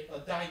 okay? A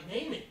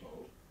dynamic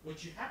mode,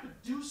 which you have to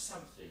do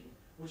something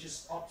which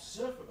is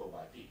observable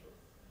by people.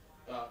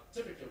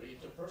 Typically,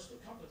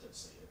 interpersonal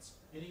competency,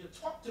 you need to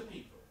talk to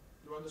people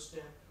to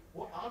understand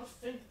what others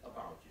think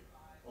about you,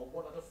 or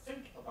what others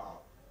think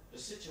about the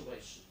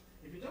situation.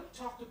 If you don't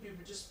talk to people,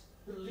 just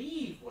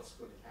believe what's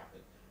going to happen,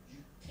 you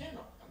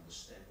cannot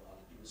understand what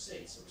other people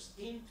say. So it's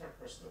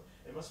interpersonal.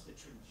 It must be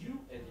between you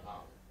and the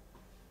other.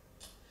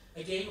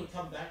 Again, we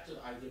come back to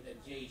the idea of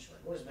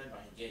engagement. What is meant by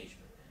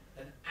engagement?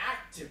 An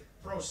active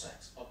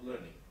process of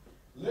learning.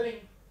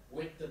 Learning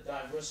with the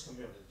diverse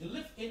community. You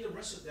live in the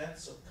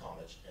residential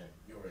college and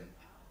you're in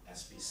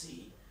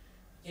SPC.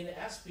 In the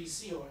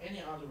SPC or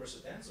any other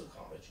residential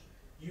college,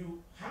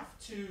 you have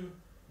to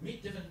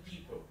meet different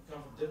people who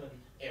come from different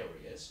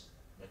areas,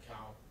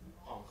 Macau,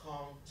 Hong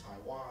Kong,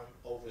 Taiwan,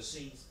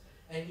 overseas,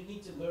 and you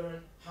need to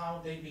learn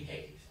how they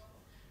behave.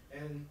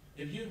 And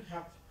if you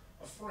have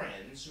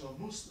friends who are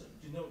Muslim,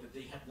 you know that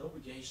they have no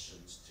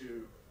obligations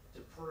to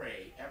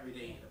pray every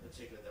day in a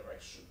particular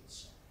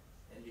directions,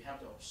 and you have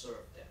to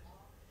observe that.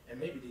 And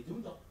maybe they do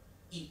not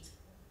eat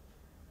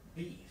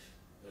beef,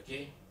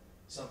 okay?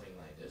 Something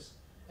like this.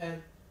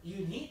 And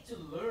you need to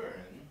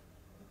learn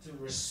to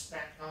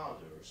respect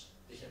others.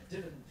 They have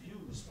different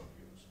views from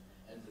you.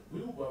 And the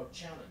real world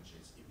challenge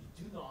is if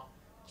you do not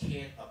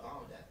care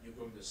about that, you're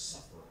going to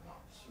suffer a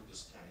lot through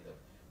this kind of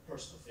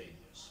personal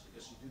failures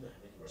because you do not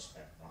have any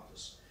respect for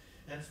others.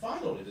 And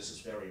finally, this is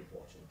very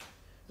important.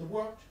 The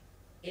word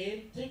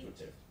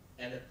integrative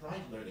and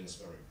applied learning is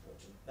very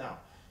important. Now,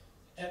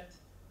 at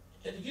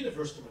the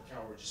University of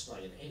Macau, just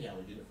like in any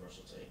other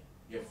university,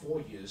 you have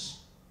 4 years,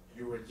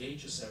 you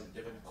engage yourself in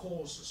different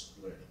courses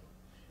of learning.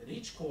 In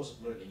each course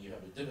of learning, you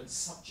have different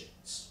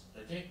subjects,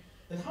 okay?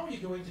 And how are you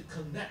going to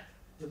connect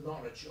the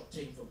knowledge you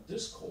obtain from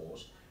this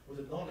course with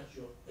the knowledge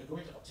you're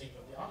going to obtain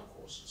from the other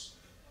courses?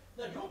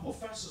 Now, your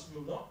professors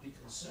will not be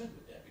concerned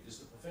with that because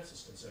the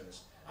professor's concern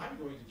is, I'm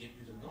going to give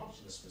you the knowledge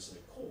in a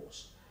specific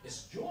course.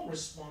 It's your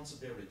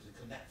responsibility to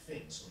connect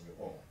things on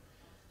your own.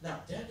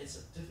 Now, that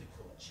is a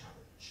difficult challenge.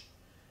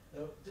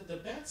 Now, the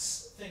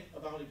best thing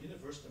about the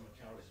University of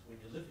Macau is when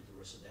you live in the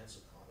residential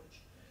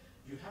college,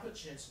 you have a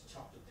chance to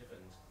talk to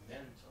different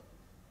mentors,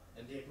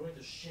 and they're going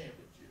to share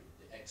with you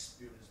the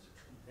experience to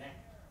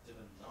connect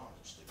different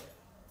knowledge together,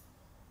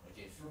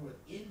 okay, through an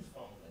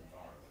informal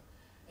environment.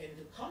 In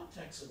the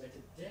context of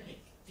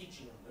academic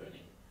teaching and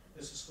learning,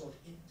 this is called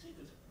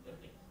integrative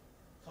learning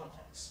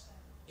context.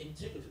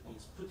 Integrative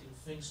means putting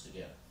things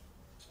together,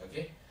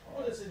 okay?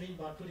 What does it mean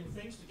by putting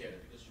things together?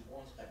 Because you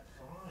want to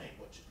apply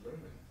what you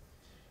learn.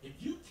 If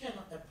you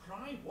cannot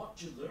apply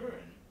what you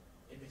learn,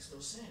 it makes no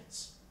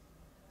sense.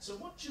 So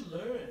what you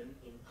learn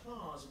in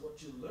class,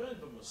 what you learn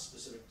from a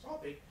specific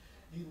topic,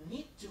 you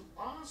need to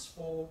ask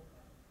for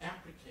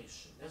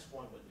application. That's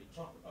why when we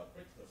talk about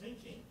critical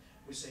thinking,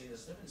 we say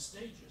there's different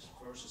stages.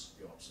 First is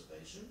your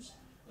observations,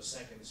 the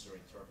second is your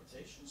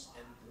interpretations,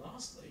 and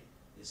lastly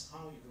is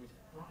how you're going to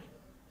apply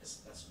them as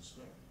lessons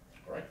learned.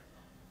 All right?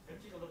 Let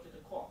me take a look at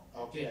the clock.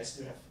 Okay, I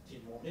still have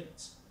 15 more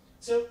minutes.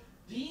 So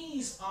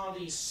these are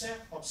the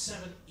set of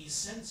 7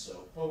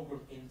 essential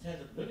program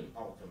intended learning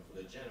outcomes for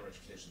the general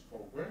education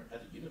program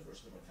at the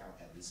University of Macau,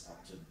 at least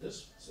up to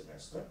this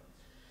semester.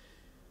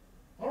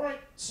 All right,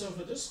 so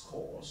for this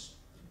course,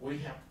 we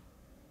have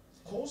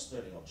course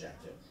learning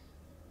objective.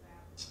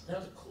 Now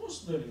the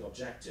course learning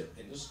objective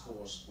in this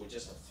course, we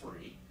just have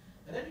 3.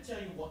 And let me tell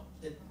you what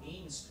it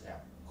means to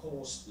have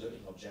course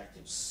learning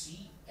objective,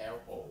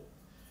 CLO.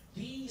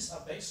 These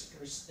are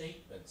basically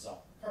statements of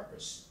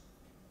purpose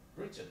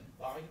written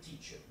by the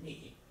teacher,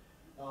 me,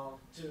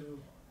 to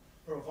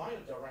provide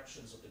the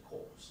directions of the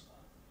course.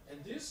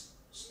 And these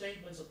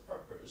statements of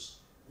purpose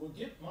will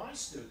give my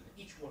student,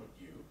 each one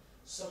of you,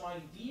 some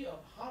idea of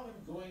how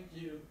I'm going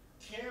to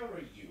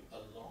carry you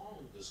along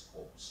this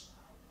course.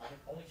 I have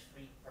only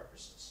 3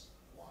 purposes.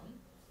 1,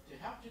 to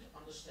help you to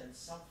understand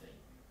something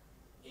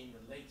in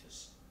the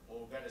latest,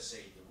 or better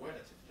say the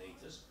relative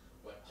latest,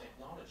 web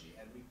technology,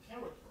 and we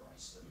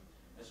characterize them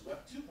as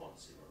Web 2.0,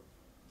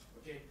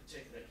 okay,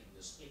 particularly in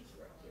this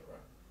internet era,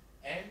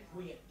 and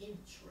we are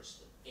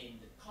interested in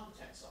the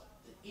context of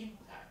the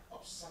impact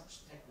of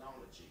such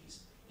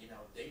technologies in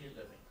our daily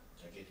living,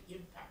 okay, the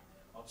impact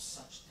of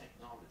such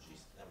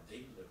technologies in our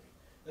daily living.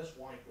 That's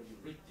why when you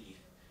read the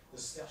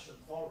discussion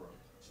forum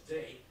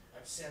today,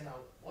 I've sent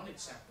out one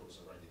example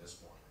already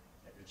this morning.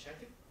 Have you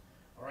checked it?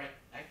 All right,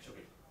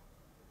 actually,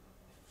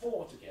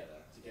 4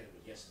 together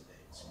with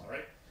yesterday's, all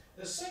right?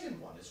 The second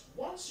one is,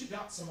 once you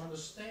got some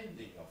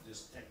understanding of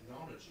these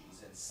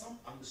technologies and some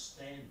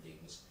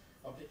understandings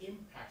of the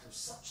impact of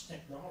such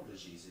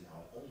technologies in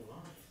our own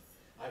life,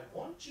 I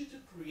want you to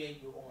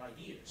create your own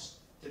ideas,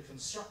 to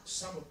construct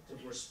some of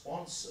the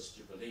responses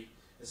you believe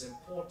is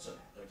important,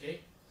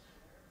 okay?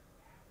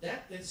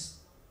 That is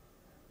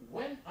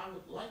when I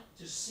would like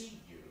to see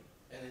you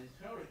and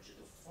encourage you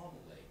to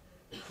formulate,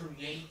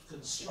 create,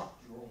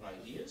 construct your own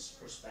ideas,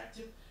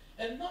 perspective,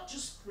 and not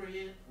just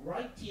create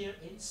right here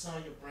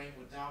inside your brain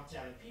without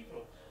telling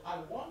people. I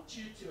want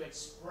you to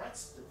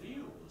express the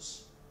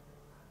views,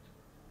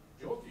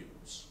 your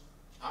views,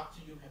 after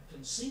you have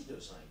conceived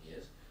those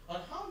ideas,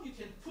 on how you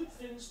can put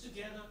things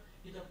together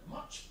in a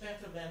much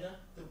better manner,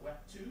 the Web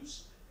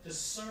 2s, to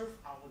serve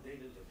our daily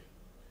living.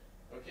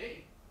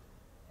 Okay?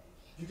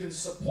 You can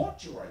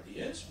support your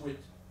ideas with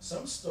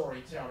some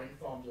storytelling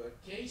from the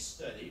case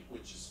study,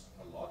 which is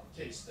a lot of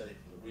case study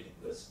from the reading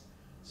list,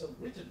 some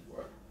written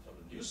work from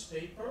the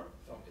newspaper,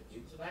 from the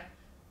internet,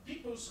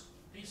 people's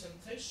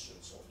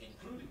presentations, or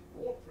including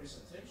your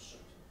presentation,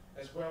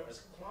 as well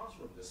as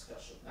classroom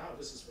discussion. Now,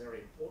 this is very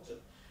important.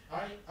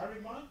 I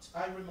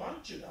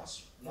remind you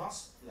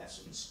last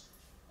lessons,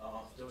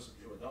 for those of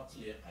you who are not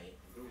here, I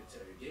will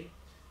tell you again.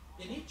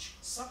 In each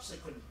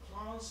subsequent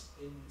class,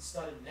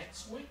 starting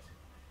next week,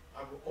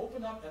 I will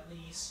open up at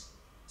least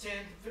 10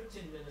 to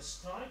 15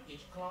 minutes time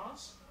each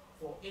class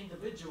for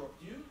individual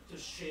of you to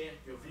share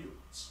your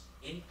views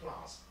in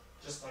class,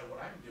 just like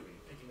what I'm doing,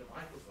 picking the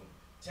microphone,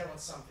 telling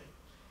something.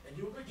 And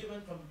you'll be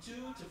given from 2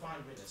 to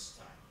 5 minutes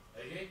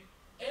time, okay?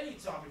 Any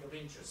topic of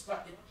interest,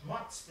 but it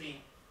must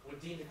be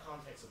within the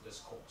context of this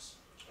course,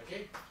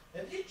 okay?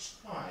 And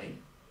each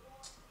time,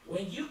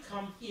 when you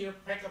come here,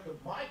 pick up the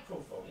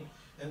microphone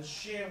and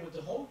share with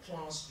the whole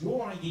class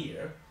your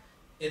idea,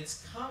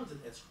 it's counted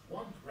as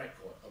one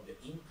record of your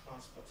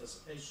in-class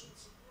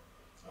participations,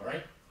 all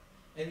right?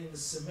 And in the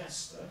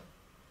semester,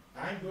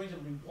 I'm going to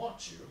reward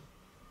you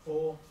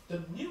for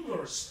the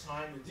numerous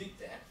time you did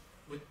that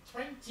with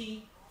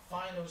 20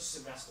 final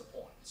semester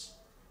points.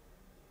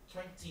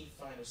 20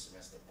 final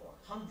semester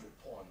points. 100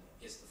 points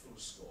is the full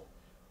score.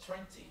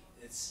 20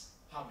 is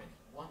how many?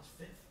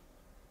 1/5.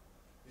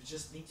 You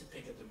just need to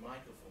pick up the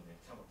microphone and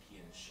come up here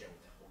and share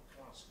with the whole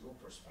class your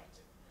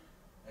perspective.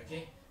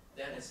 Okay?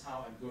 That is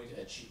how I'm going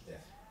to achieve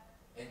that.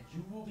 And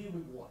you will be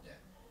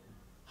rewarded.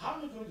 How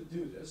am I going to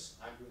do this?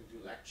 I'm going to do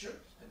lecture.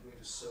 I'm going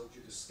to show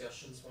you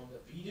discussions from the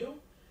video.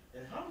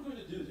 And how am I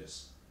going to do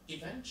this?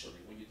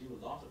 Eventually, when you do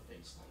a lot of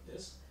things like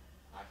this,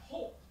 I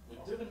hope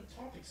with different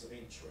topics of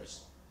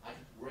interest, I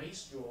could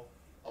raise your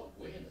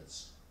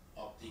awareness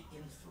of the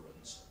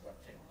influence of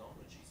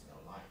technologies in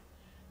our life.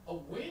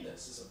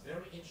 Awareness is a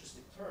very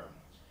interesting term.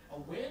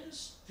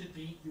 Awareness could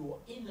be your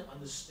inner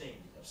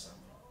understanding of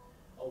something.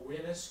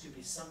 Awareness could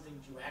be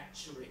something you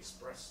actually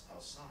express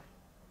outside.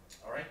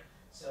 All right?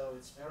 So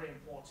it's very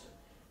important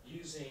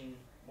using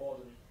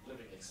modern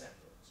living examples.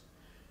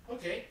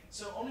 Okay,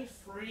 so only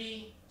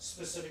 3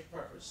 specific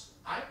purposes.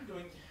 I'm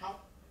going to help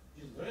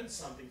you learn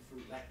something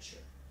through lecture.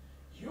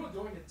 You are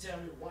going to tell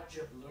me what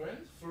you have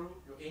learned through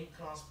your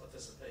in-class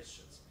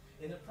participations.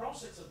 In the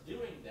process of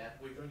doing that,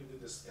 we're going to do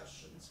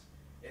discussions.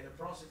 In the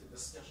process of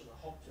discussion,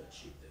 I hope to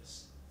achieve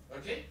this.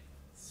 Okay?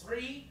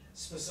 3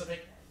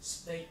 specific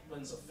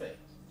statements of faith.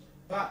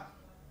 But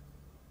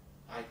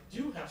I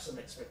do have some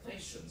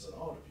expectations on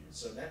all of you.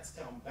 So let's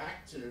come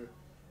back to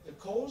the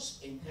course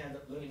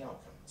intended learning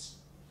outcomes.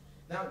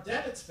 Now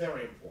that is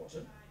very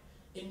important.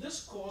 In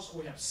this course,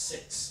 we have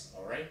 6,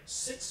 all right?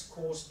 6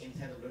 course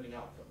intended learning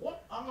outcomes.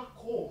 What are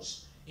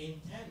course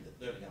intended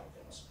learning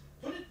outcomes?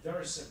 Put it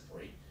very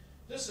simply,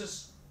 this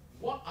is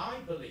what I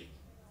believe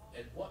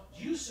and what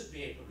you should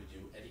be able to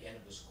do at the end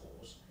of this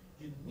course.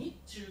 You need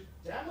to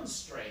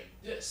demonstrate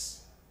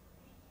this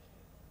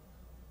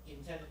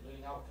intended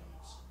learning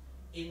outcomes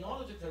in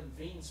order to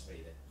convince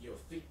me that you're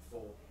fit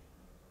for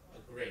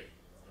a grade,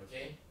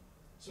 okay?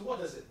 So what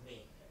does it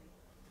mean?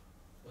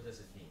 What does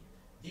it mean?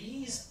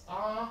 These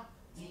are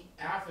the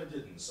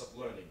evidence of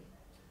learning.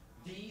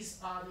 These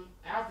are the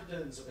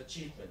evidence of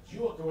achievement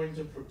you are going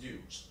to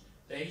produce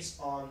based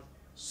on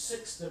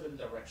 6 different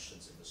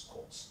directions in this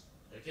course.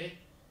 Okay?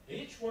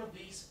 Each one of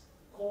these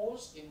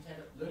course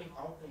intended learning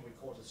outcome, we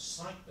call it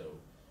cycle.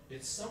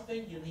 It's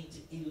something you need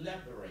to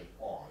elaborate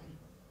on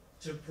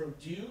to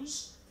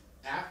produce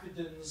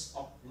evidence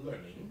of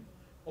learning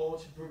or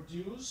to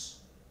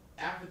produce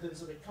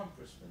evidence of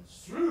accomplishment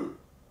through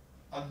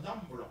a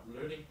number of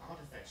learning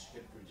artifacts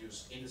you can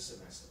produce in the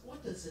semester.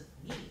 What does it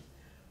mean?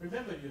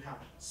 Remember, you have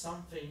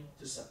something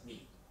to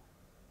submit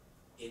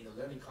in the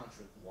learning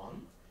contract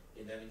 1,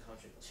 in learning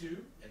contract 2,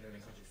 and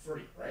learning contract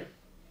 3, right?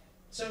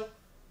 So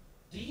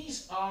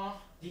these are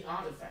the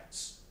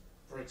artifacts.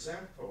 For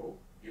example,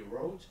 you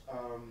wrote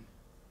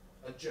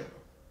a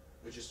journal,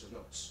 which is the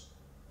notes.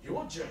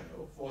 Your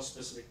journal for a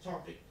specific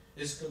topic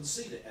is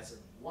considered as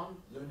one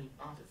learning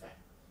artifact,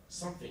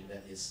 something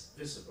that is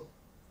visible.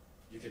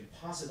 You can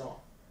pass it on,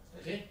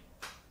 okay?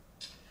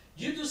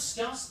 You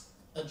discuss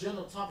a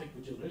journal topic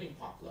with your learning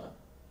partner.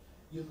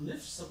 You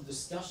leave some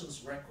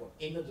discussions record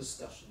in the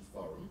discussion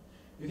forum.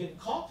 You can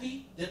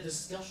copy the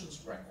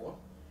discussions record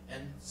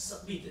and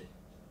submit it.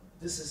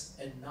 This is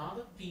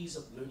another piece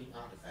of learning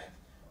artifact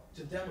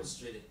to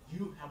demonstrate that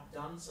you have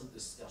done some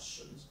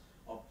discussions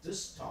of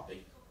this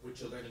topic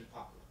with your learning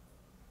partner.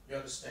 You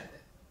understand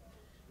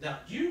that? Now,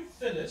 you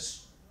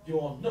finish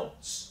your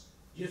notes,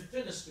 you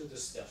finish your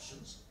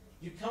discussions,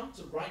 you come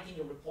to writing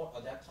a report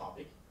on that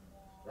topic,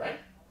 right?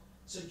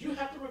 So you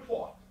have the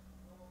report.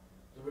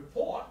 The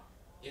report,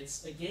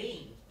 it's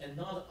again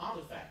another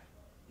artifact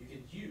you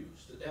can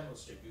use to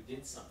demonstrate you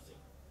did something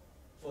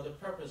for the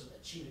purpose of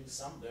achieving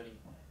some learning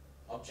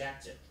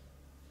objective.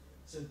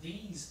 So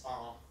these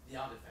are the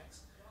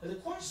artifacts. And the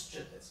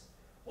question is,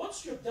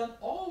 once you've done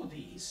all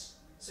these,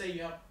 say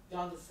you have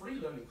done the free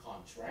learning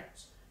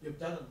contracts, you've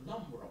done a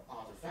number of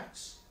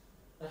artifacts,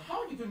 and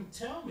how are you going to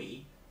tell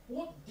me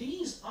what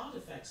these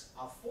artifacts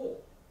are for?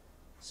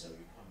 So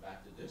you come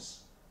back to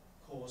this,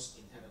 course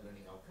intended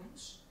learning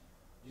outcomes.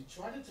 You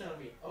try to tell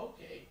me,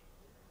 okay,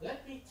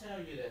 let me tell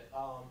you that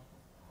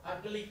I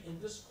believe in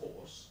this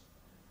course,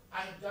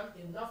 I have done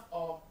enough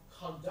of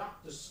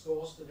conduct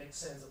discourse to make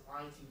sense of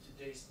IT in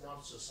today's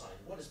non-society.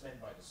 What is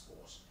meant by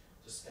discourse?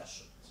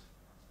 Discussions,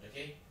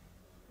 okay?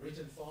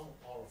 Written form,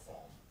 oral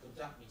form.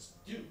 Conduct means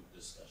do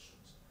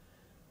discussions.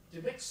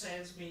 To make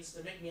sense means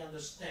to make me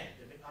understand,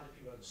 to make other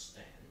people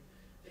understand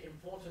the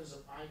importance of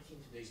IT in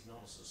today's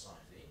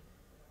non-society.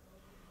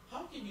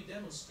 How can you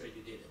demonstrate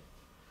you did it?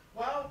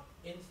 Well,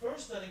 in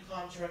first learning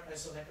contract, I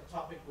select a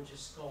topic which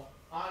is called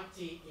IT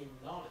in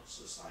Knowledge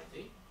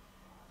Society.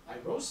 I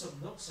wrote some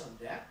notes on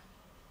that.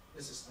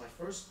 This is my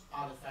first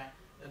artifact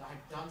that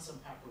I've done some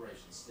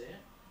preparations there.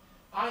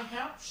 I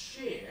have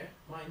shared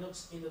my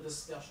notes in the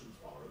discussion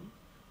forum,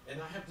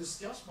 and I have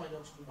discussed my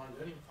notes with my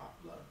learning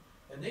partner,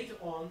 and later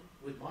on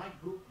with my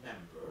group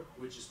member,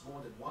 which is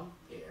more than one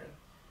pair,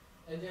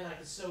 and then I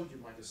can show you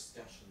my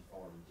discussion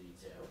forum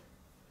detail.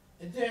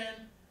 And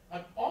then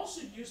I've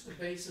also used the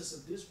basis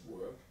of this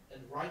work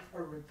and write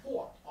a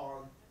report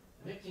on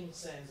making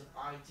sense of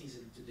ITs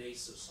in today's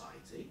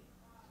society.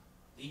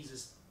 These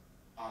is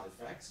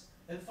artifacts.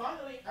 And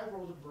finally, I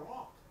wrote a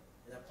blog,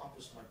 and I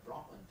published my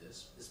blog on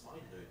this. It's my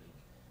learning.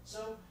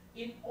 So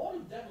in order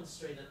to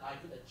demonstrate that I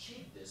could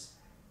achieve this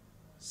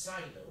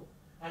silo,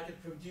 I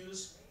could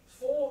produce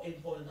 4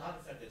 important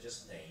artifacts I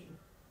just named.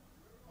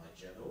 My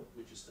journal,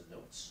 which is the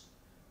notes,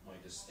 my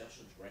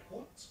discussions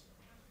record,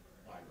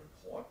 my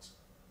report,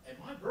 and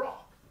my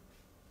blog.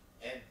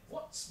 And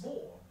what's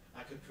more,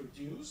 I could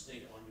produce,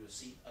 later on you'll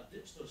see, a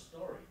digital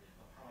story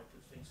of how I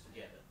put things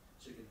together.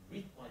 So you can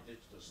read my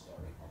digital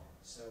story.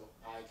 So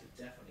I can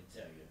definitely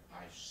tell you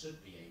I should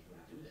be able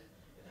to do that,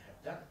 and I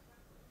have done it.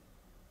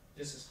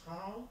 This is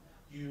how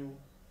you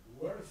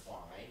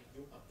verify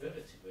your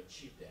ability to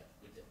achieve that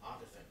with the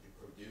artifact you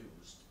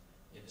produced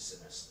in the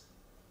semester.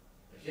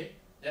 Okay?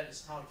 That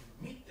is how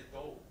you meet the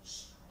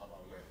goals of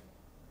our learning.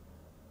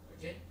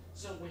 Okay?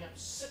 So we have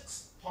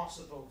 6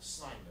 possible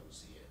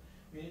signals here.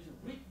 You need to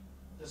read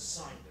the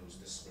signals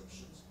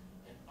descriptions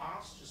and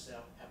ask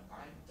yourself, have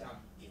I done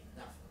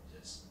enough of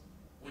this?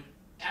 With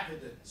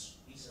evidence,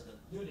 these are the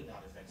learning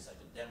artifacts I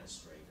could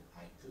demonstrate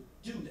that I could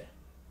do that.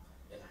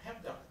 And I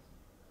have done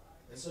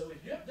it. And so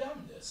if you have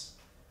done this,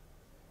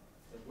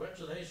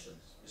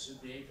 congratulations, you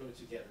should be able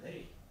to get an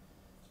A.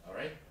 All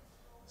right?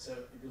 So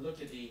if you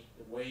look at the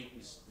way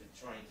we're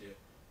trying to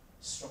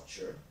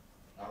structure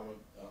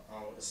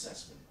our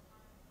assessment.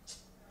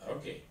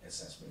 Okay,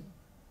 assessment.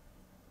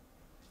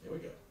 Here we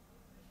go.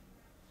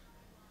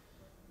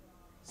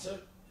 So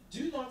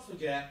do not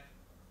forget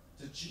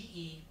the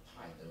GE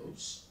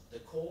Pinos, the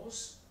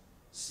course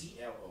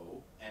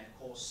CLO, and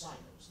course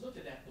signals. Look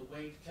at that, the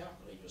way to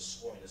calculate your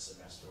score in the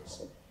semester.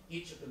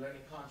 Each of the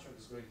learning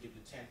contracts is going to give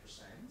you 10%.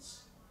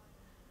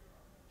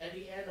 At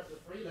the end of the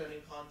free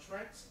learning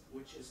contract,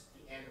 which is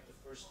the end of the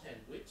first 10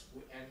 weeks,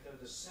 we enter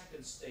the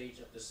second stage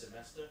of the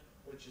semester,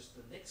 which is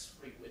the next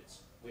free weeks.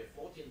 We have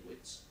 14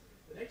 weeks.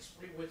 The next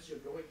 3 weeks,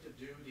 you're going to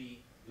do the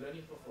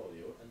learning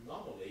portfolio, and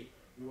normally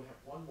you will have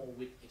 1 more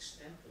week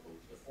extendable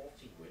to the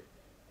 14th week.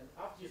 And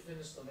after you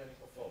finish the learning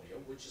portfolio,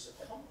 which is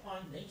a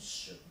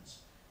combination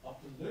of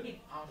the learning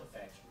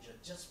artifacts which I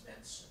just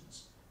mentioned,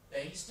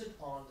 based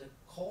on the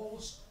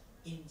course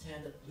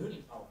intended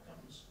learning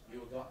outcomes,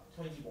 you got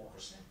 20 more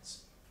 %.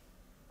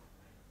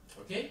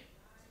 Okay?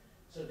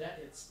 So that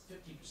is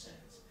 50%.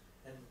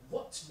 And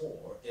what's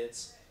more,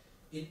 it's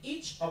in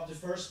each of the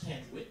first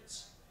 10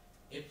 weeks,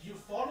 if you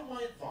follow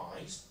my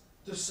advice,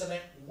 to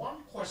select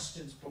one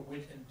question per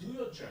week and do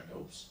your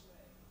journals.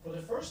 For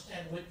the first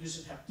 10 weeks, you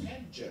should have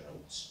 10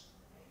 journals.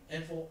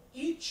 And for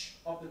each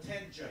of the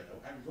 10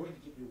 journals, I'm going to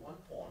give you 1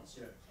 point,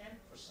 so you have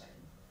 10%.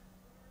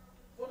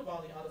 What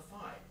about the other 5?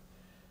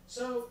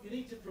 So you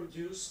need to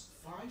produce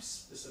 5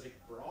 specific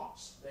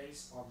blocks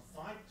based on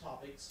 5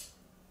 topics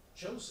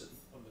chosen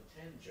from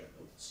the 10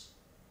 journals.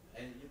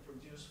 And you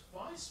produce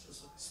 5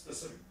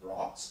 specific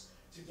blocks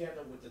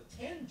together with the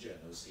 10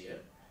 journals here,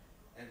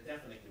 and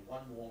definitely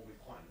 1 more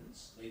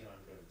requirements, later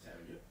I'm going to tell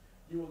you.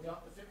 You will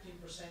get the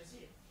 15%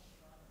 here.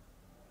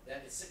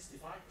 That is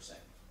 65%,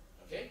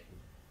 okay?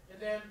 And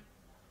then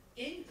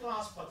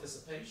in-class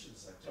participation,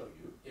 as I told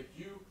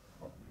you,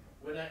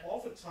 when I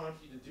offer time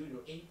for you to do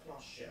your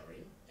in-class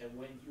sharing, and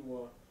when you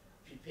are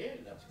prepared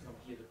enough to come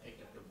here to pick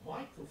up the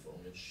microphone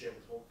and share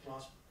with the whole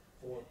class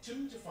for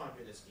 2 to 5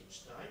 minutes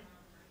each time,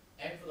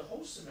 and for the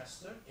whole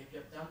semester, if you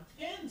have done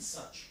 10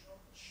 such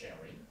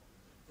sharing,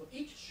 for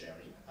each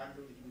sharing, I'm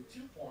going to give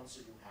you 2 points,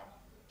 so you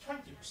have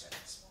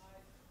 20%.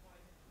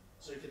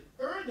 So you can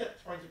earn that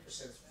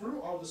 20%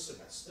 throughout the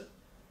semester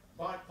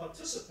by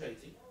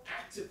participating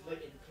actively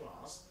in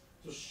class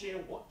to share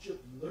what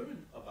you've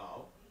learned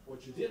about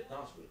what you did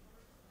last week.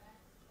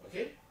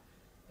 Okay?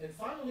 And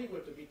finally,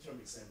 with the midterm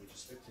exam, which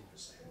is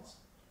 15%.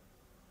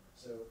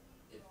 So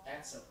it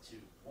adds up to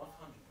 100%.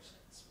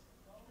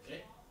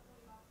 Okay?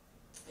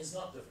 It's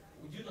not difficult.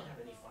 We do not have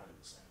any final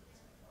exam.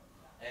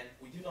 And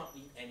we do not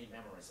need any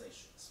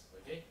memorizations.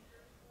 Okay?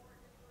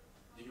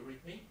 Do you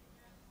read me?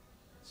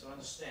 So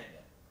understand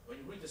that. When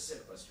you read the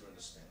syllabus, you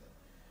understand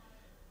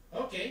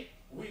that. Okay,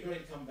 we're going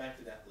to come back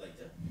to that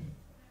later.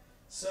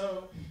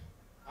 So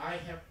I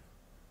have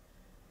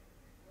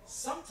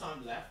some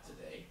time left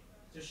today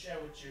to share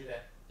with you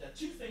that there are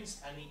 2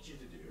 things I need you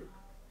to do.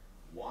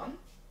 1,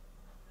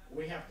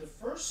 we have the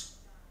first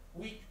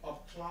week of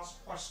class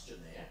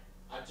questionnaire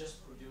I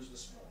just produced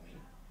this morning,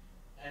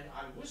 and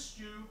I wish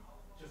you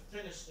to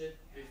finish it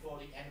before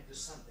the end of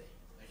this Sunday.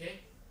 Okay?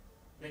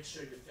 Make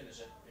sure you finish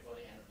it before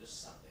the end of this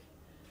Sunday.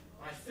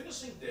 By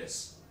finishing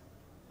this,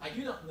 I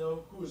do not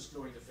know who is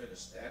going to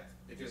finish that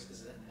because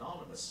it's an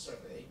anonymous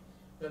survey,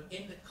 but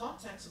in the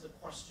context of the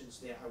questions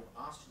there, I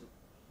will ask you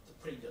to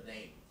print your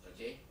name,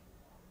 okay?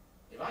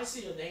 If I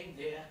see your name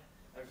there,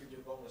 I'll give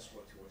you bonus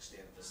work towards the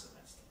end of the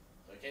semester,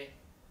 okay?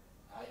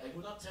 I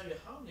will not tell you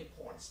how many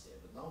points there,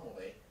 but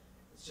normally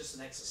it's just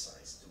an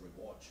exercise to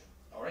reward you,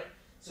 all right?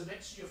 So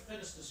make sure you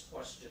finish this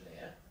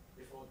questionnaire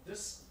before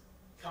this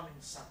coming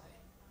Sunday,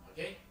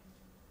 okay?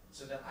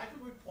 So that I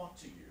can report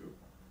to you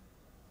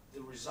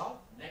the result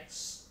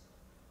next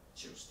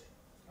Tuesday,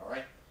 all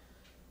right?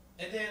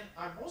 And then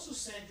I've also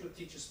sent you a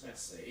teacher's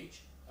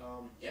message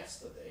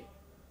yesterday.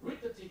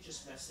 Read the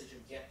teacher's message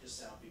and get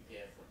yourself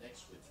prepared for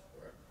next week's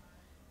work.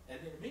 And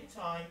in the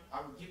meantime,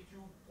 I will give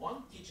you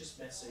 1 teacher's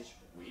message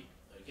per week,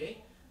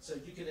 okay? So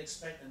you can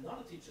expect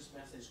another teacher's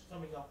message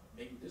coming up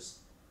maybe this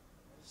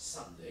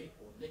Sunday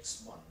or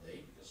next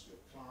Monday, because your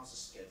class is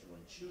scheduled on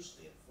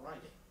Tuesday and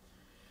Friday.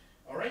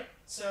 All right,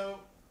 so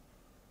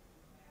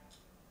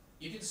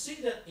you can see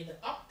that in the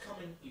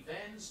upcoming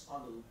events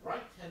on the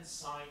right-hand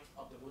side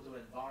of the Moodle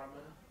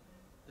environment,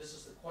 this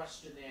is the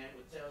questionnaire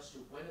which tells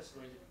you when it's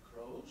going to be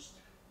closed.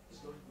 It's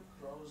going to be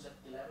closed at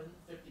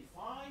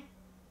 11:55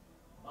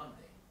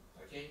 Monday,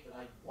 okay? But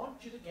I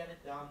want you to get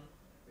it done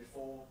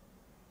before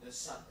this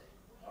Sunday,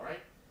 all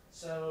right?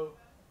 So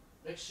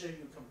make sure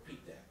you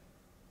complete that.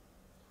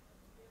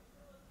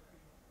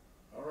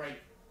 All right,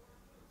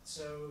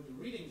 so the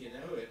reading, you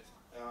know it,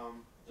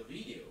 the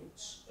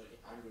videos, okay,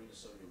 I'm going to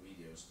show you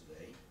videos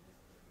today,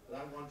 but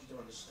I want you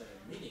to understand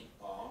the meaning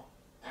of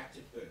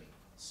active learning.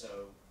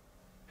 So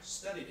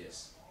study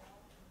this.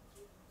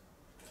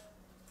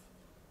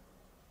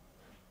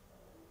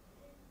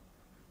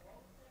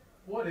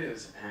 What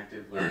is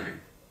active learning?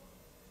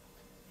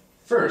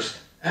 First,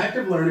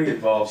 active learning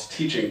involves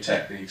teaching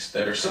techniques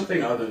that are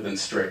something other than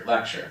straight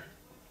lecture.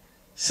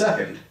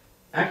 Second,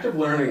 active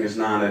learning is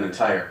not an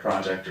entire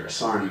project or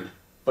assignment,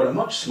 but a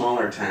much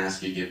smaller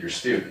task you give your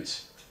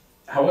students.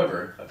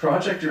 However, a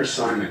project or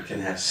assignment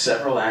can have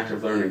several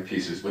active learning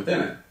pieces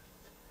within it.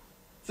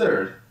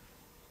 Third,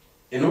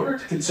 in order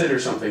to consider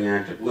something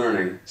active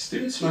learning,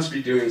 students must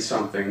be doing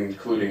something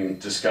including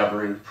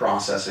discovering,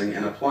 processing,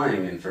 and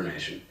applying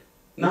information,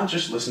 not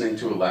just listening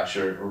to a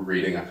lecture or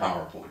reading a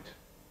PowerPoint.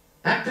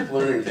 Active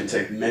learning can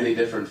take many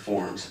different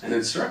forms, and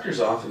instructors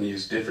often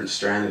use different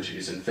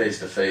strategies in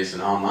face-to-face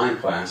and online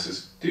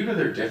classes due to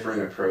their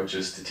differing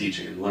approaches to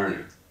teaching and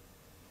learning.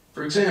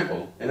 For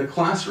example, in a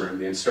classroom,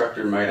 the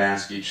instructor might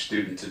ask each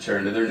student to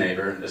turn to their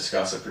neighbor and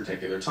discuss a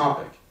particular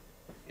topic.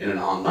 In an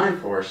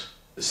online course,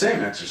 the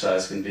same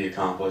exercise can be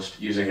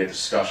accomplished using a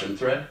discussion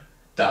thread,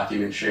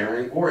 document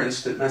sharing, or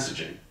instant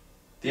messaging.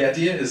 The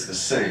idea is the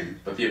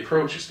same, but the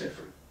approach is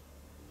different.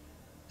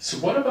 So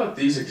what about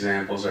these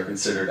examples are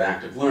considered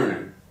active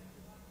learning?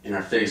 In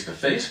our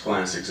face-to-face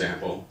class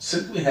example,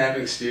 simply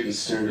having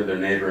students turn to their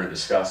neighbor and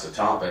discuss a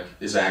topic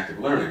is active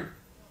learning.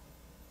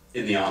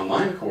 In the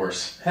online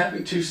course,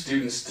 having 2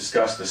 students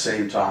discuss the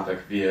same topic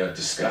via a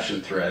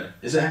discussion thread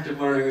is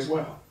active learning as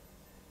well.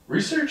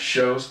 Research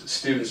shows that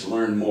students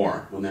learn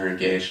more when they're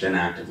engaged in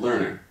active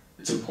learning.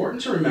 It's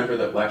important to remember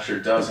that lecture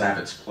does have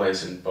its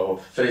place in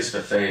both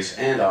face-to-face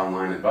and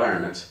online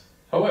environments.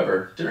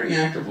 However, during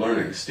active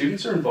learning,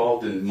 students are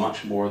involved in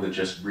much more than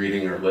just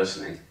reading or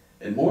listening,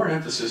 and more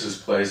emphasis is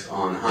placed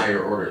on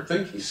higher-order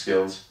thinking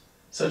skills,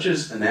 such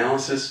as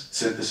analysis,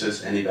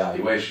 synthesis, and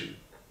evaluation.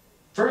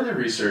 Further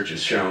research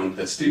has shown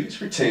that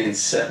students retain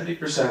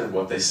 70% of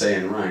what they say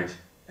and write,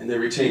 and they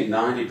retain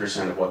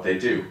 90% of what they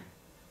do.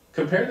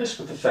 Compare this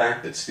with the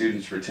fact that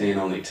students retain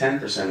only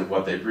 10% of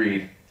what they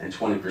read and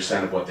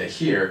 20% of what they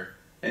hear,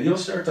 and you'll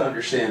start to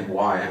understand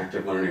why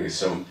active learning is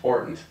so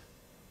important.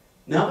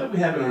 Now that we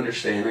have an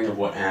understanding of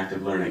what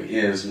active learning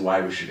is and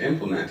why we should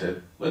implement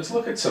it, let's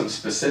look at some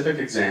specific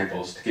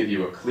examples to give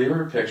you a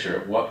clearer picture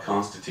of what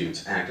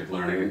constitutes active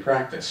learning in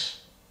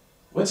practice.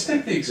 Let's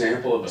take the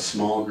example of a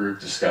small group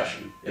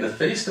discussion. In a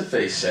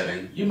face-to-face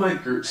setting, you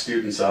might group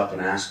students up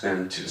and ask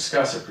them to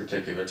discuss a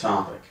particular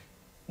topic.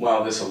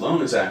 While this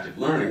alone is active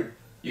learning,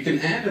 you can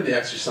add to the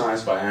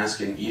exercise by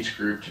asking each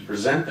group to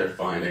present their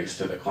findings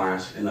to the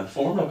class in the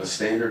form of a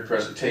standard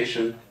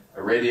presentation,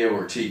 a radio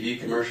or TV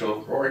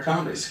commercial, or a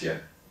comedy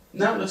skit.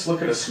 Now let's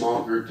look at a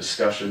small group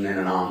discussion in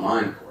an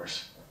online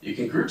course. You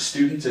can group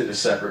students into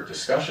separate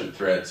discussion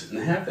threads and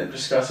have them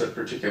discuss a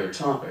particular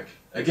topic.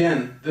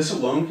 Again, this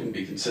alone can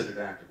be considered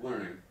active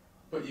learning,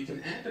 but you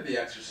can add to the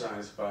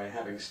exercise by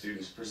having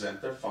students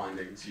present their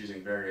findings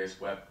using various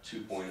Web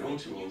 2.0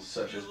 tools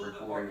such as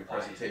recording a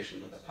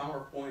presentation with a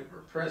PowerPoint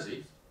or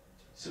Prezi,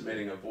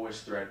 submitting a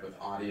voice thread with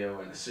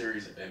audio and a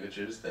series of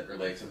images that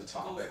relate to the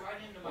topic,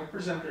 or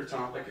present their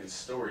topic in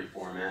story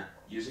format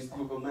using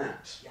Google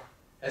Maps.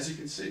 As you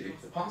can see,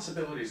 the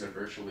possibilities are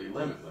virtually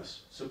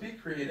limitless, so be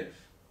creative.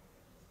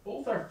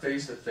 Both our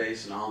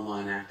face-to-face and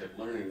online active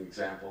learning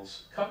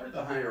examples cover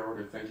the higher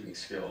order thinking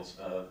skills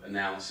of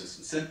analysis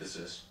and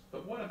synthesis,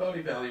 but what about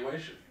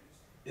evaluation?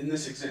 In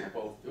this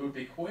example, it would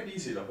be quite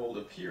easy to hold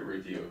a peer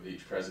review of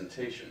each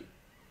presentation.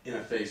 In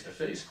a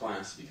face-to-face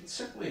class, you can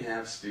simply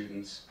have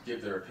students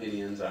give their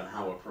opinions on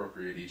how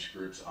appropriate each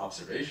group's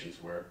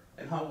observations were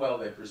and how well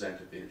they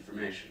presented the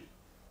information.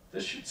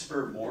 This should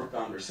spur more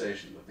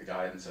conversation with the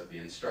guidance of the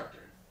instructor.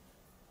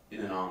 In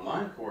an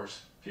online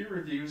course, peer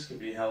reviews can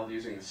be held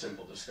using a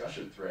simple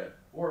discussion thread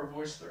or a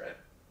voice thread.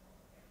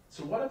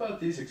 So what about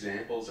these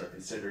examples are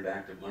considered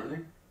active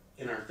learning?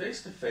 In our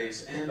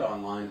face-to-face and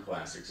online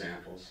class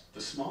examples, the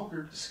small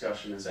group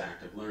discussion is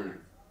active learning,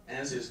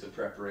 as is the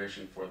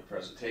preparation for the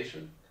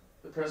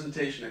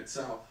presentation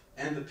itself,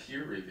 and the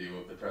peer review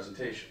of the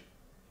presentation.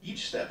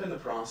 Each step in the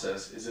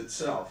process is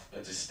itself a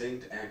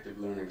distinct active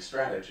learning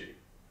strategy.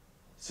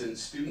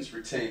 Since students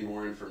retain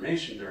more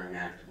information during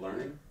active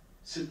learning,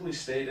 simply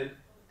stated,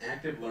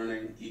 active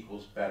learning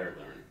equals better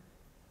learning.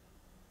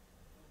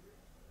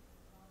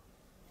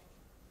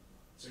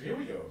 So here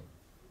we go.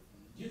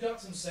 You got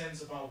some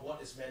sense about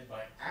what is meant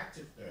by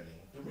active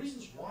learning. The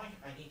reasons why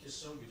I need to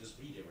show you this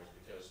video is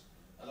because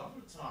a lot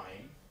of the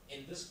time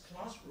in this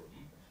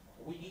classroom,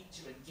 we need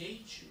to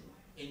engage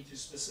you into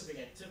specific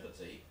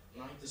activity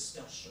like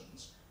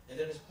discussions, and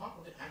that is part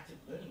of the active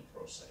learning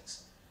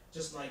process.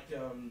 Just like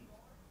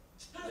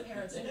How do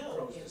parents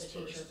know if the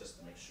teacher... just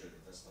to make sure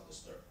that that's not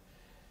disturbed.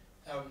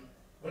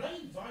 When I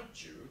invite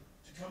you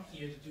to come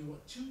here to do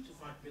a 2 to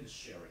 5 minutes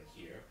sharing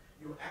here,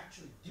 you're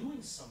actually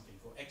doing something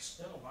for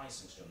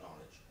externalizing your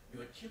knowledge.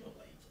 You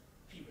accumulate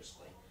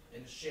previously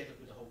and share it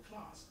with the whole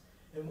class.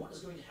 And what is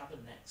going to happen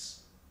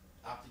next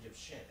after you've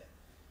shared it?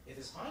 It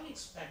is highly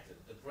expected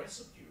that the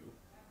rest of you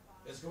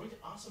is going to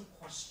ask some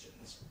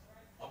questions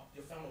of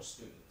your fellow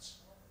students.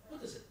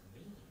 What does it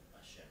mean by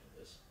sharing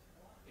this?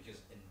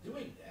 Because in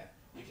doing that,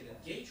 you can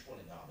engage one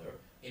another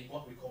in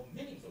what we call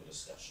meaningful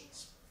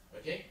discussions.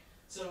 Okay?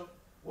 So,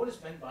 what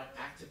is meant by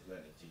active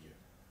learning to you?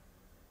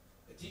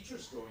 The teacher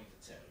is going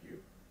to tell you,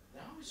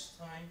 now it's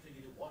time for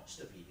you to watch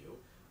the video,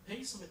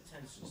 pay some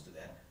attention to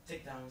that,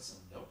 take down some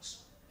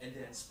notes, and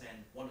then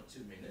spend 1 or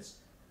 2 minutes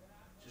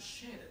to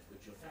share it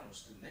with your fellow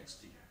student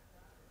next to you.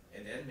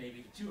 And then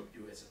maybe the two of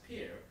you as a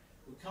pair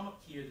will come up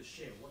here to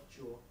share what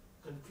your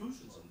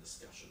conclusions on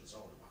discussion is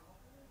all about.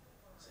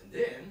 And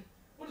then,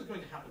 what is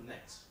going to happen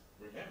next?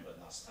 Remember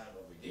last time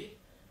what we did?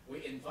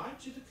 We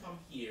invite you to come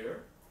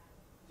here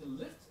to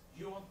lift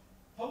your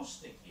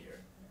posting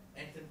here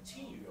and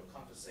continue your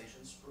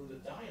conversations through the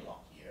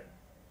dialogue here.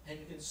 And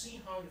you can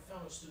see how your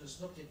fellow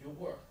students look at your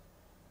work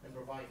and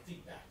provide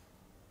feedback.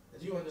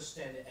 That you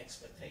understand the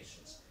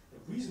expectations.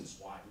 The reasons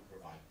why we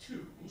provide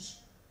tools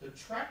to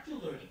track your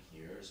learning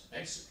here is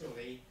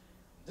basically,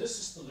 this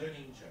is the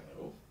learning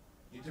journal,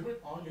 you do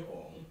it on your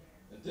own,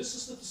 and this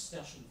is the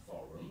discussion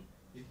forum,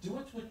 you do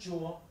it with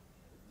your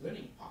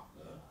learning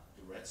partner,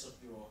 the rest of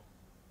your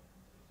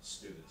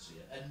students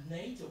here, and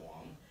later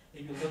on,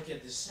 if you look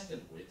at the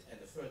second width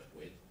and the third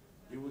width,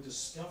 you will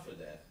discover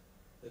that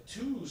the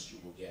tools you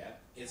will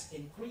get is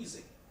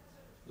increasing.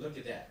 Look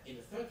at that, in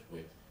the third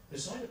width,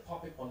 beside the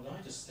public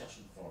online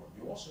discussion forum,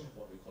 you also have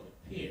what we call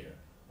a peer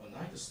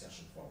online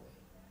discussion forum.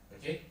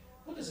 Okay?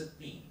 What does it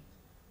mean?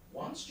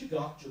 Once you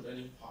got your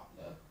learning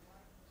partner,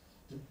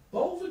 the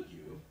both of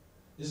you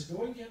is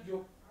going to have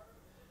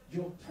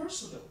your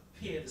personal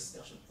peer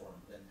discussion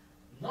forum. Then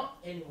not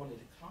anyone in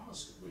the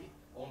class could read,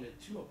 only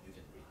two of you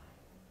can read.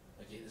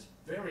 Okay, it's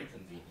very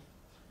convenient.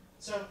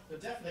 So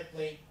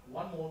definitely,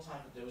 one more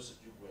time for those of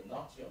you who were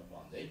not here on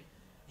Monday,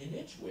 in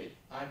each week,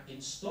 I've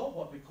installed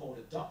what we call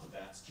the Dr.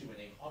 Vat's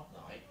Q&A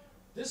hotline.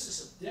 This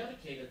is a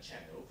dedicated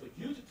channel for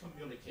you to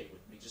communicate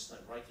with me, just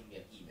like writing me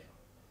an email.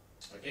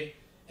 Okay?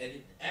 And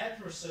it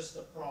addresses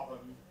the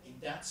problem in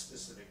that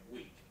specific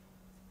week.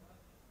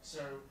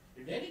 So,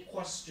 if any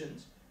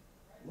questions,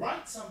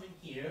 write something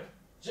here,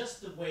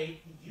 just the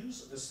way you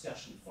use a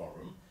discussion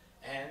forum,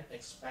 and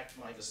expect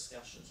my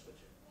discussions with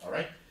you. All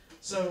right?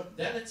 So,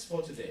 that is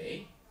for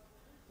today.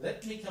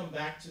 Let me come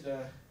back to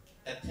the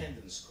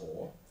attendance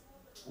score.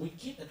 We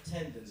keep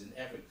attendance in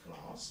every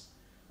class,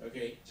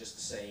 okay, just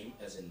the same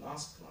as in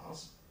last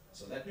class.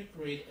 So let me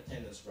create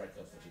attendance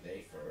record for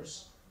today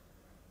first.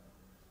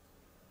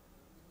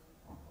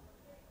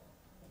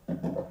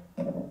 Okay.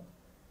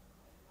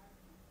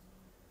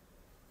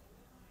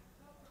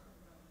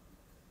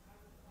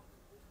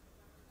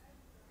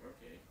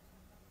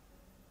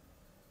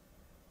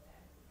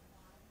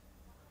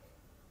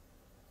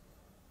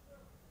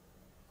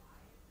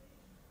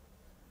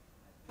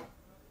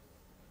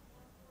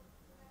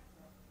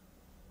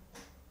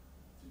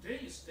 Today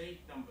is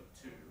date number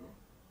 2,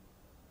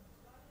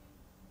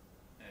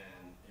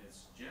 and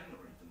it's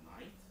January the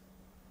 9th,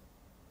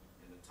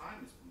 and the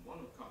time is from 1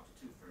 o'clock to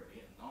 2:30,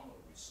 and normally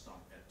we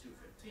stop at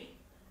 2:15.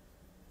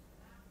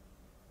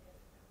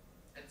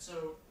 And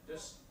so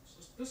this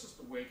is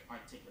the way I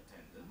take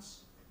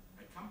attendance.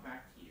 I come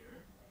back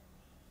here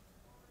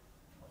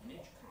in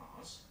each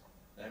class,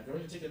 and I'm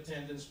going to take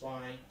attendance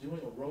by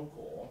doing a roll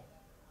call,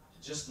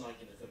 just like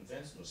in the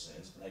conventional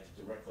sense, like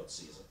the record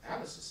sees.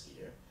 Alice is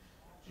here.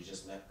 She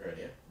just left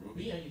earlier.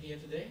 Ruby, are you here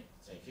today?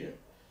 Thank you.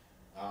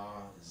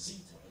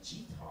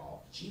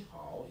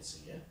 Jihao is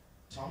here.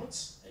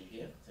 Thomas, are you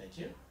here? Thank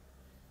you.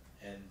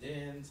 And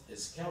then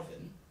it's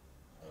Kelvin,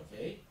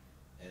 okay,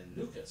 and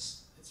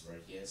Lucas, it's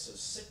right here. So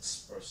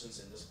 6 persons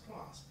in this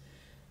class.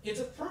 It's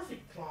a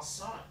perfect class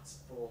size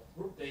for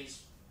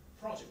group-based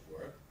project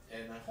work,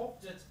 and I hope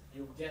that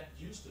you'll get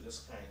used to this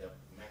kind of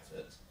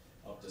method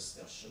of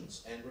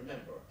discussions. And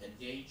remember,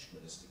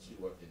 engagement is the key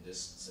word in this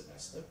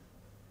semester.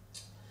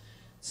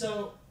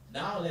 So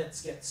now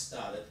let's get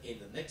started in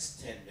the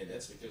next 10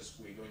 minutes, because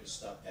we're going to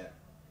start at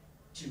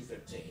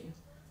 2:15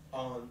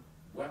 on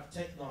web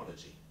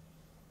technology.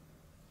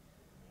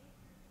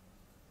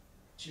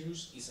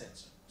 Choose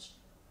essentials.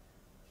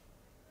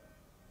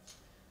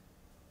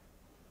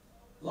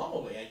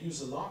 Normally, I use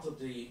a lot of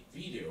the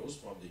videos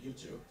from the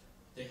YouTube.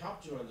 They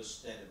help you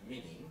understand the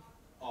meaning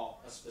of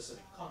a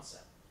specific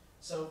concept.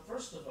 So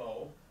first of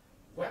all,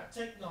 web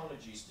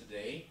technologies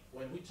today,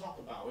 when we talk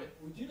about it,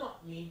 we do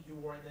not mean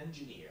you are an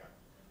engineer.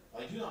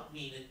 I do not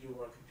mean that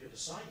you are computer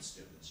science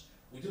students.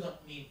 We do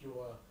not mean you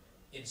are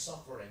in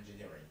software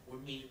engineering. We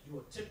mean you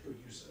are typical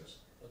users,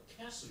 a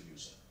casual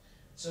user.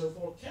 So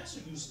for a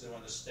casual user to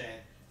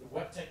understand the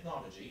web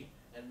technology,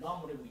 and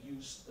normally we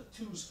use the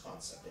tools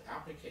concept, the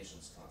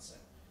applications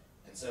concept.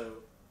 And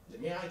so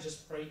may I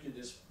just pray to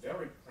this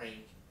very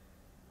frank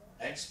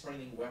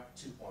explaining Web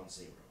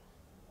 2.0.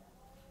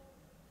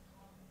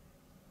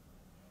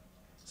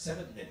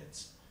 7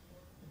 minutes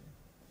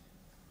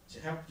to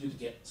help you to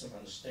get some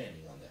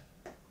understanding on that.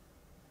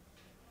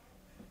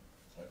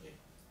 Okay,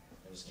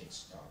 let's get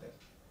started.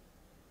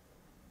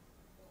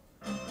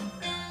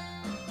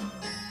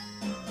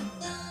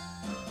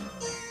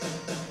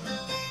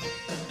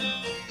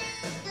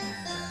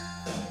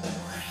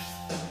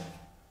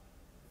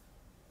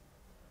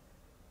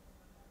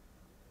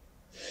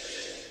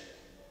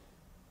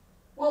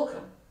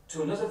 Welcome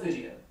to another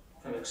video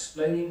from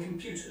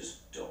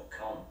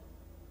explainingcomputers.com.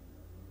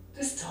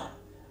 This time,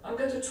 I'm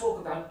going to talk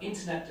about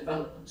internet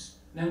developments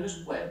known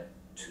as Web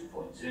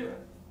 2.0.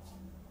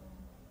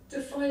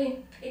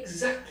 Defining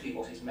exactly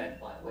what is meant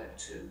by Web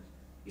 2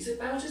 is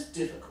about as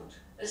difficult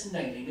as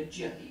nailing a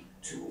jelly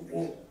to a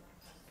wall.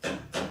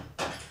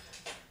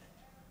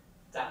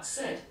 That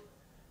said,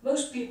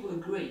 most people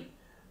agree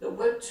that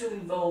Web 2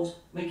 involves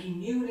making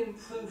new and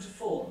improved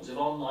forms of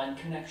online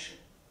connection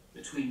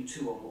between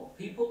 2 or more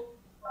people,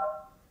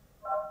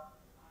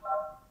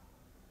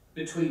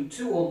 between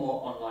 2 or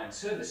more online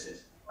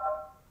services,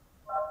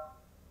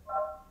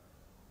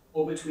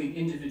 or between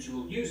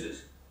individual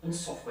users and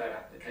software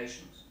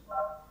applications.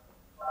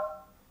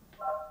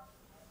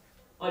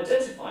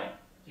 Identifying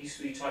these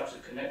 3 types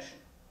of connection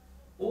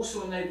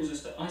also enables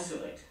us to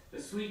isolate the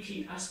 3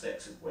 key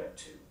aspects of Web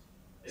 2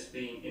 as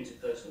being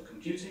interpersonal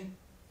computing,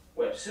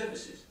 web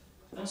services,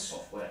 and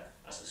software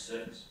as a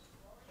service.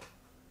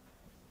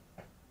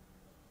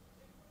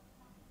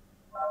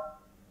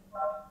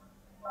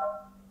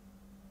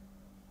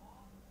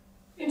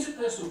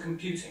 Interpersonal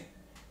computing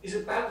is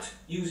about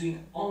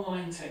using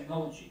online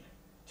technology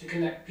to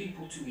connect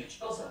people to each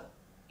other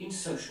in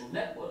social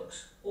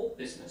networks or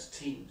business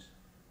teams.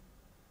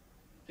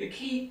 The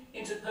key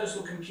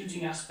interpersonal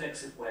computing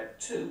aspects of Web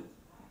 2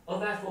 are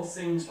therefore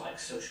things like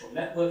social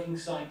networking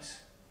sites,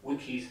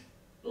 wikis,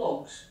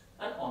 blogs,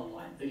 and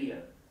online video.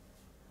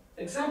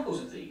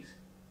 Examples of these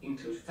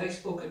include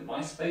Facebook and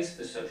MySpace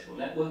for social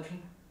networking,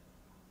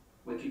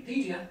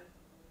 Wikipedia,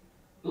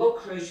 blog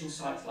creation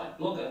sites like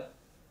Blogger,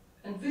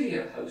 and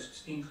video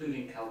hosts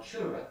including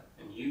Kaltura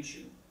and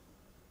YouTube.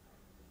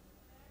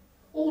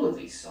 All of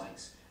these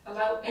sites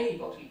allow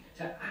anybody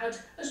to add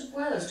as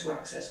well as to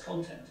access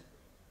content,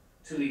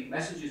 to leave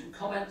messages and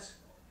comments,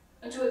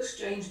 and to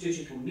exchange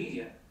digital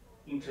media,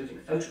 including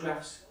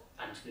photographs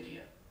and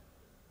video.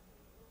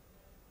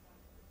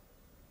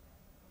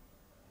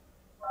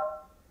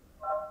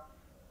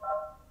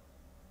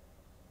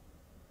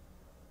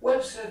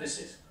 Web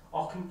services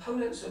are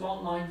components of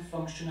online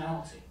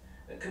functionality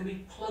that can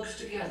be plugged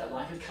together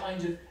like a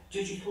kind of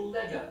digital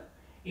Lego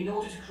in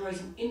order to create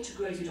an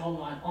integrated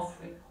online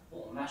offering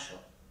or mashup.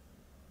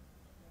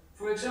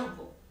 For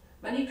example,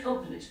 many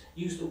companies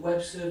use the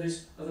web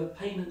service of a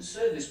payment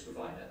service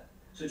provider,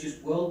 such as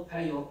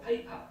WorldPay or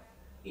PayPal,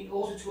 in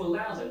order to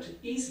allow them to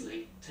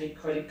easily take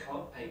credit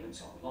card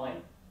payments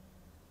online.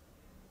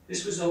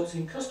 This results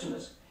in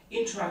customers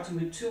interacting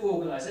with two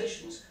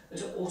organisations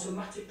that are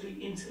automatically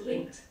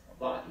interlinked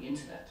via the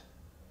internet.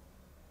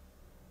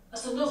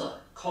 As another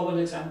common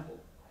example,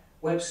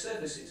 web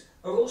services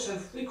are also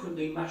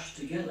frequently mashed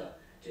together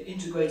to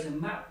integrate a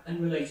map and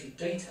related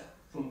data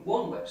from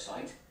one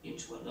website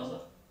into another.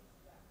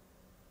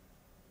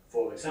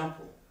 For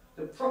example,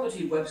 the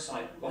property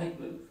website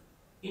Rightmove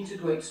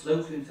integrates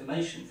local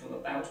information from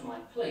About My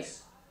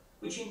Place,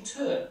 which in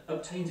turn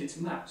obtains its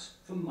maps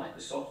from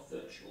Microsoft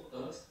Virtual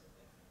Earth.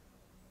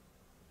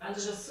 And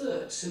as a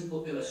third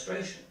simple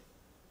illustration,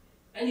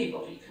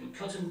 anybody can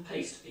cut and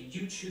paste a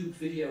YouTube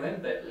video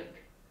embed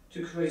link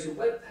to create a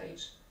web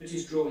page that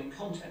is drawing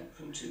content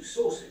from two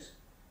sources,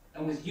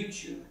 and with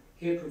YouTube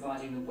here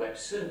providing the web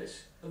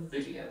service of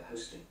video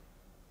hosting.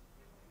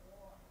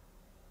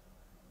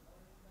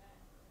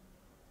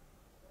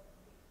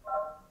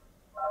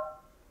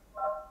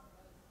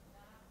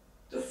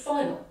 The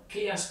final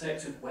key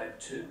aspect of Web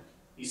 2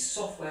 is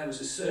Software as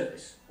a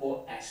Service,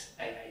 or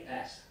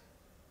SaaS.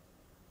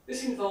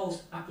 This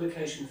involves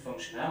application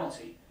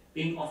functionality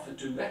being offered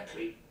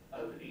directly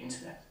over the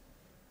internet.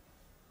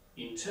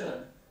 In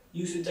turn,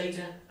 user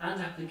data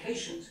and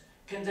applications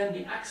can then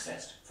be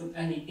accessed from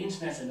any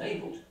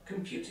internet-enabled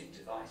computing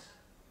device.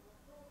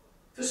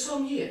 For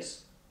some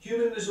years,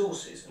 human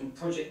resources and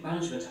project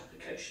management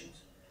applications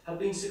have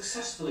been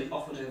successfully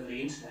offered over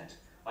the internet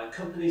by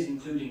companies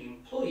including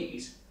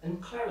Employees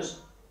and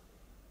Clarizen.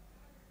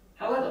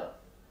 However,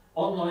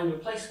 online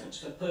replacements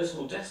for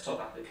personal desktop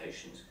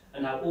applications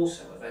are now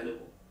also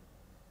available.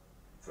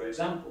 For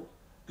example,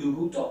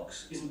 Google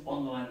Docs is an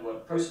online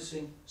word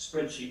processing,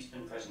 spreadsheet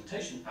and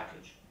presentation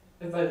package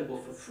available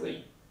for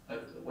free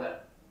over the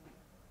web.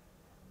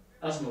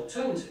 As an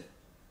alternative,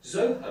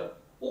 Zoho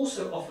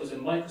also offers a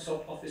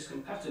Microsoft Office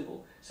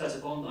compatible set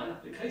of online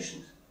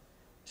applications,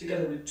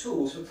 together with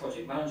tools for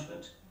project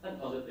management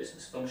and other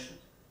business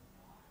functions.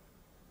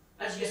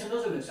 As yet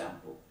another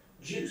example,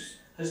 Juice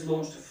has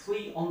launched a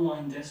free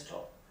online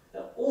desktop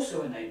that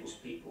also enables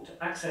people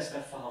to access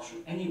their files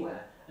from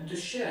anywhere and to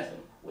share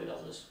them with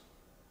others.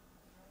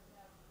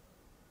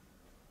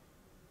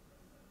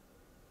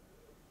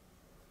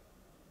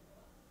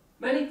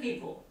 Many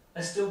people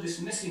are still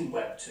dismissing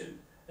Web 2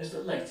 as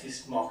the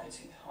latest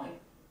marketing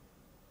hype.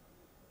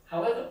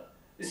 However,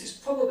 this is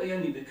probably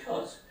only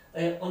because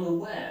they are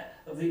unaware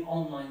of the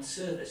online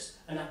service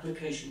and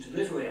application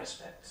delivery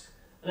aspects,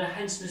 and are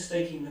hence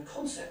mistaking the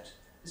concept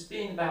as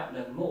being about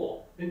no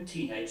more than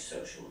teenage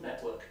social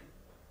networking.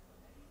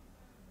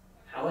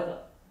 However,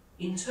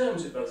 in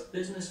terms of both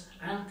business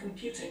and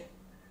computing,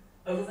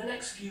 over the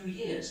next few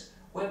years,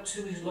 Web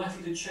 2 is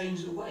likely to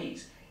change the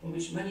ways in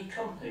which many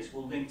companies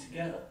will link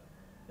together,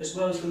 as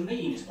well as the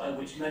means by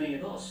which many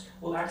of us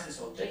will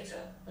access our data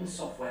and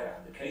software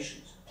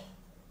applications.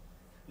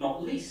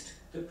 Not least,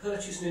 the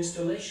purchase and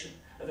installation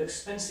of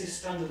expensive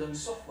standalone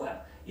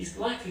software is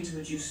likely to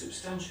reduce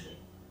substantially,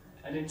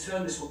 and in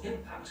turn this will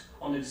impact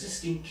on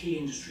existing key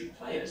industry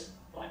players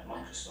like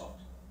Microsoft.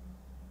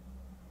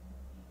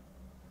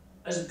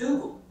 As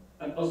Google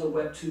and other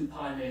Web 2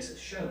 pioneers have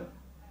shown,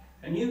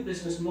 a new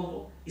business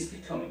model is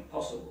becoming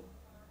possible.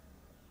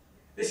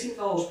 This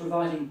involves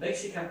providing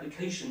basic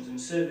applications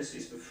and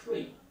services for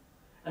free,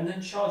 and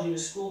then charging a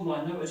small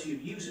minority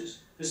of users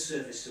for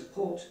service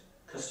support,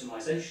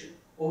 customization,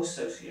 or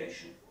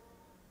association.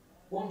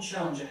 One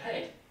challenge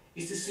ahead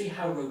is to see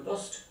how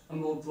robust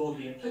and more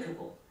broadly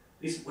applicable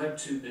this Web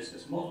 2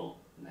 business model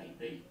may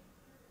be.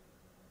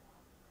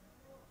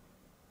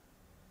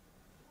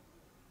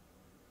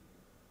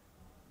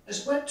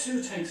 As Web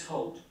 2 takes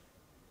hold,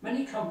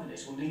 many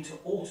companies will need to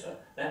alter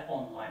their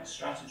online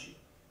strategy.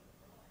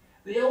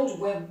 The old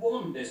Web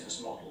 1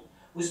 business model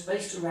was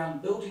based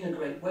around building a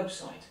great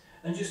website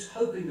and just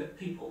hoping that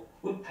people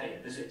would pay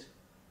a visit.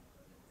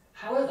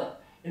 However,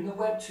 in the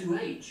Web 2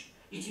 age,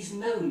 it is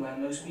known where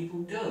most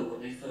people go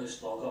when they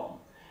first log on,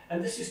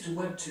 and this is to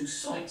Web 2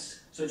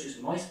 sites such as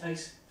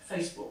MySpace,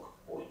 Facebook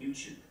or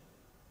YouTube.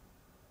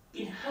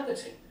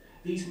 Inhabiting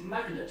these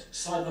magnet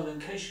cyber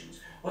locations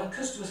where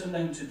customers are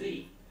known to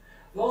be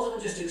rather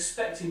than just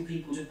expecting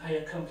people to pay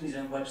a company's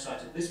own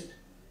website a visit,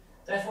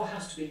 therefore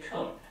has to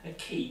become a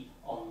key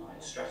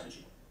online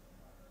strategy.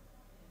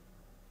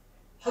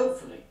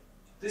 Hopefully,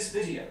 this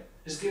video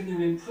has given you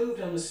an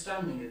improved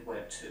understanding of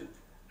Web 2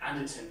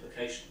 and its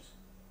implications.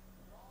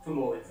 For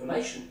more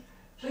information,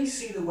 please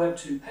see the Web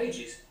 2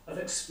 pages of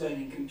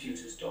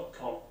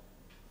explainingcomputers.com.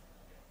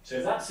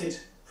 So that's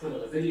it for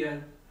another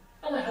video,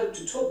 and I hope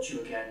to talk to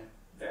you again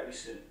very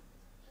soon.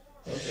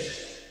 Okay,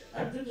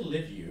 I'm going to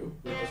leave you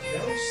with a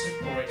very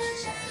simple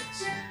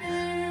exercise.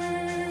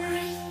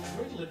 I'm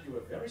going to leave you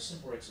a very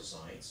simple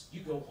exercise.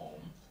 You go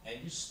home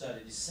and you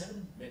study the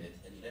 7-minute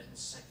and 11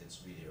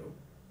 seconds video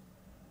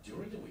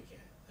during the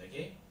weekend,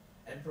 okay?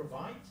 And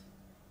provide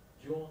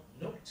your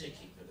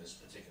note-taking for this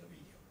particular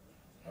video.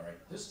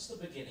 Alright, this is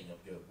the beginning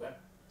of your web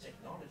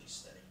technology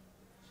study.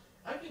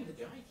 I think the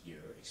guide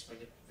here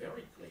explained it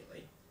very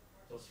clearly,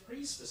 those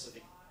 3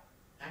 specific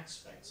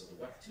aspects of the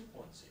Web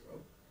 2.0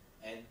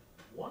 and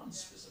 1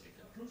 specific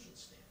conclusion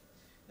statement.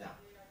 Now,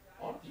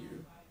 all of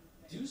you,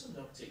 do some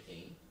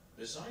note-taking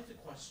beside the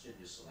question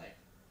you select.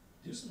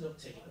 Do some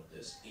note-taking of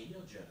this in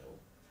your journal,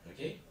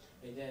 okay?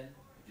 And then,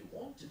 if you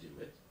want to do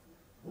it,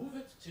 move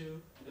it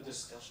to the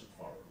discussion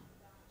forum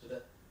so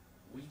that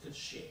we could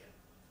share,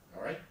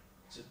 alright?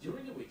 So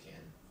during the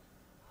weekend,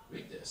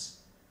 read this.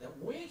 Now,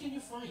 where can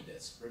you find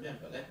this?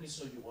 Remember, let me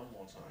show you one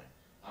more time.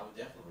 I will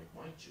definitely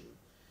remind you.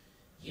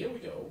 Here we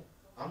go,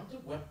 under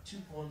Web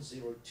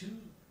 2.02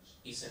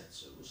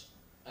 Essentials,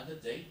 under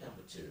date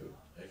number 2,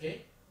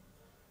 okay?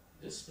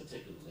 This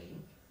particular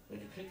link,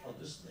 when you click on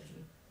this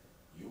link,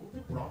 you will be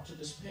brought to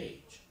this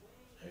page,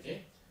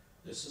 okay?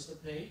 This is the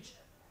page,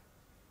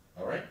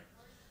 alright?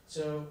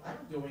 So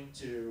I'm going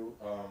to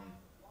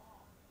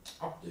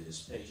update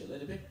this page a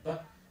little bit,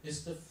 but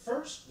it's the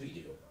first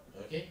video,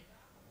 okay?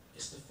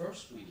 It's the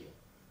first video,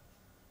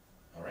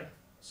 alright?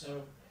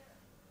 So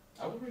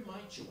I will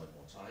remind you one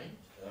more time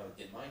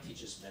in my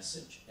teacher's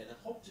message, and I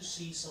hope to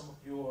see some of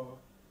your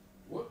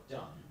work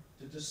done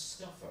to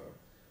discover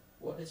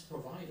what is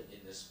provided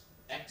in this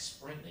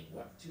Explaining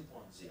Web 2.0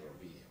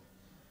 video.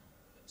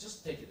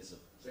 Just take it as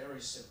a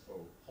very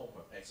simple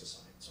homework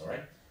exercise,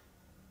 alright?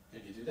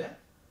 Can you do that?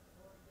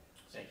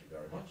 Thank you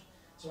very much.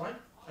 So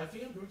I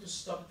think I'm going to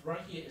stop it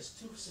right here. It's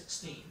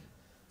 2:16.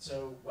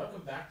 So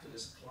welcome back to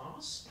this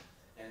class.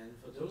 And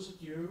for those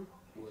of you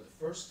who are the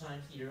first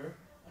time here,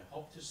 I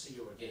hope to see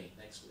you again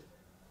next week.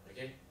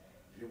 Okay?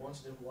 If you want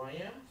to know who I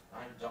am,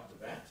 I'm Dr.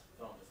 Bat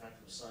from the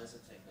Faculty of Science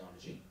and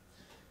Technology.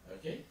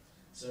 Okay?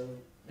 So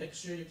make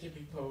sure you keep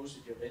me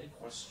posted if you have any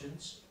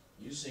questions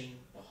using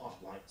the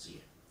hotlights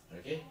here.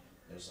 Okay?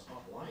 There's a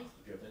hotline.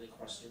 If you have any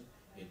question,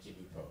 you can keep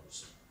me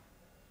posted.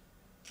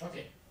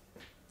 Okay.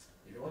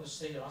 If you want to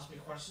stay to ask me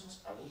questions,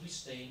 I will be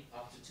staying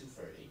up to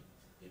 2:30.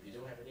 If you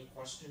don't have any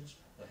questions,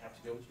 you'll have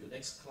to go to your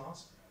next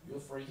class. You're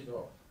free to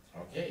go.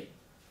 Okay.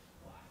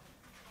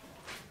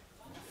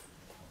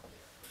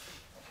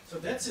 So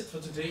that's it for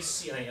today's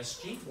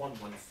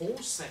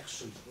CISG114,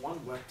 Section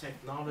 1 Web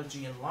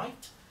Technology and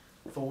Light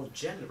for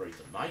January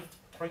the 9th,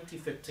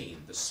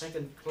 2015, the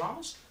second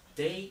class,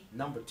 day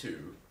number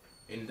 2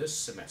 in this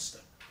semester.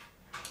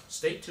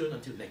 Stay tuned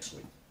until next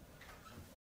week.